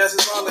Outcast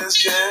is on this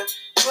jam.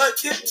 But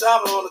keep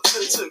diving on the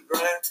 2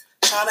 grand.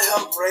 Trying to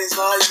help raise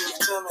our youth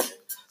to man.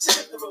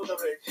 Skip the road,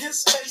 Rick,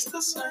 his face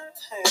the same.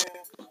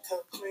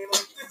 Help clean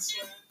up this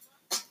man.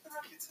 The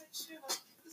reputation of